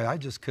know why. I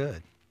just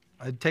could.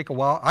 It'd take a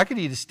while. I could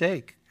eat a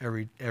steak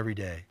every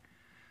day.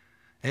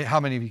 How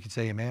many of you could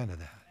say amen to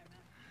that?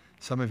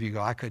 Some of you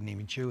go, I couldn't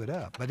even chew it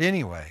up. But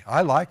anyway,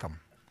 I like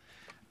them.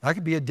 I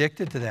could be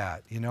addicted to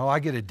that. You know, I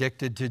get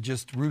addicted to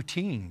just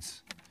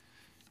routines.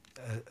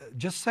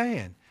 Just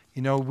saying.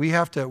 You know, we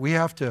have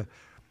to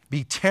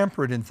be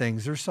temperate in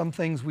things. There's some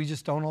things we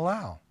just don't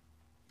allow.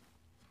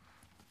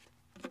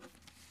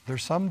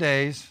 There's some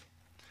days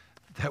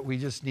that we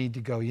just need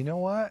to go, you know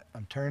what?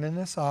 I'm turning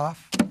this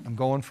off. I'm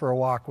going for a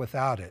walk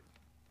without it.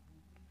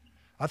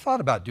 I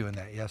thought about doing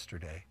that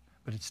yesterday,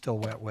 but it still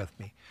went with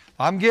me.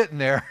 I'm getting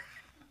there.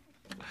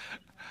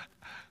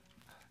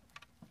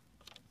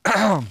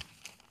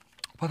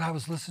 But I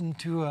was listening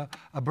to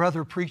a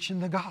brother preaching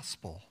the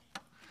gospel.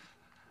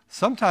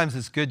 Sometimes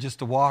it's good just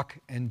to walk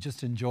and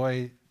just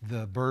enjoy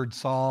the bird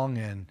song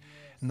and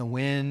the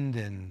wind.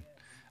 And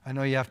I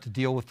know you have to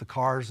deal with the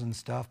cars and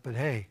stuff, but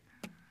hey,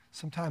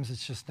 sometimes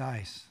it's just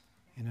nice,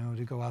 you know,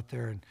 to go out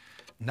there and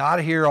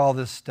not hear all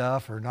this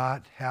stuff or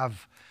not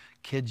have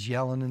kids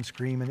yelling and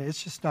screaming.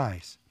 It's just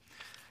nice.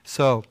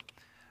 So,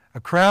 a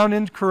crown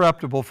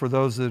incorruptible for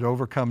those that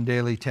overcome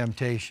daily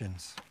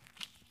temptations.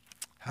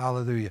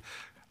 Hallelujah.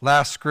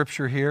 Last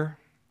scripture here,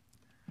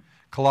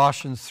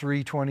 Colossians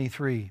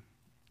 3:23.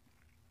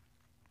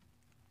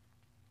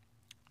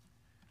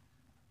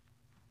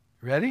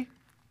 Ready?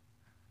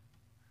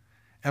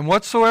 And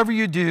whatsoever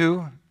you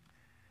do,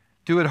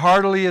 do it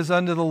heartily as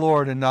unto the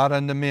Lord and not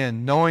unto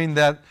men, knowing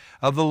that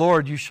of the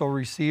Lord you shall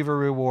receive a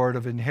reward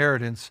of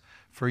inheritance,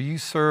 for you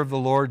serve the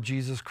Lord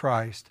Jesus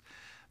Christ.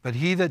 But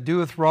he that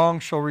doeth wrong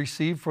shall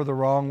receive for the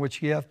wrong which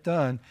he hath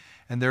done,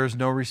 and there is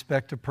no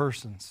respect of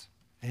persons.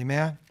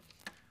 Amen?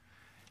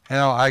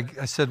 Now, I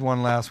said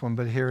one last one,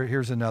 but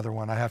here's another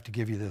one. I have to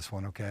give you this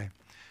one, okay?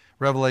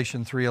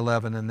 Revelation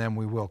 3:11, and then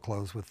we will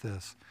close with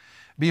this.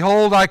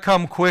 Behold, I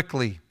come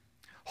quickly.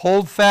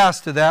 Hold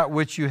fast to that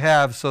which you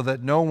have, so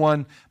that no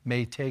one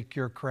may take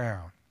your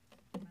crown.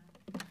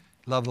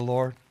 Love the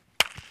Lord.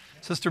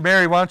 Sister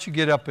Mary, why don't you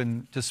get up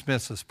and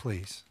dismiss us,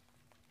 please?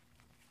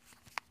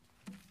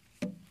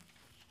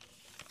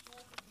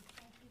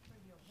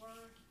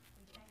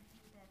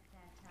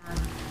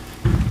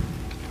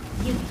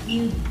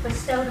 You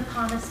bestowed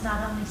upon us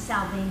not only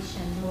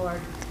salvation,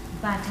 Lord,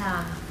 but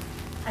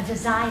a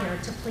desire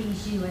to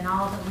please you in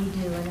all that we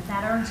do. And if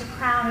that earns a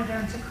crown, it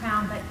earns a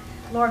crown. But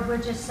Lord, we're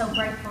just so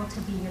grateful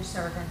to be your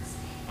servants.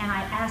 And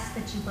I ask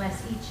that you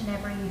bless each and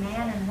every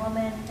man and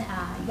woman,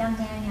 young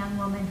man, young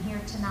woman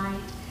here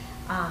tonight.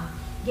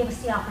 Give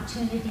us the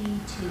opportunity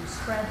to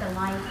spread the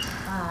light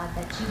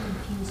that you've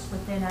infused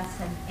within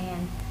us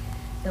and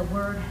the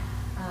word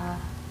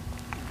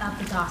of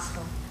the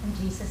gospel. In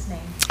Jesus' name.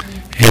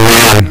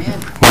 Amen.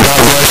 Well,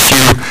 God bless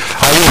you.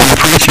 I will be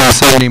preaching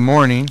Sunday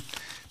morning.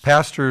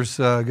 Pastor's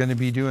going to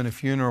be doing a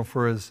funeral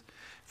for his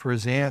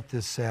aunt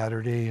this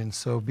Saturday, and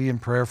so be in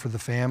prayer for the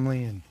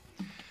family, and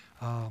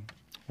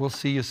we'll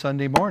see you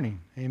Sunday morning.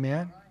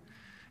 Amen.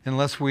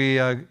 Unless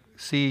we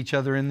see each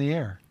other in the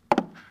air,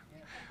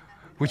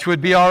 which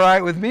would be all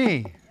right with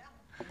me.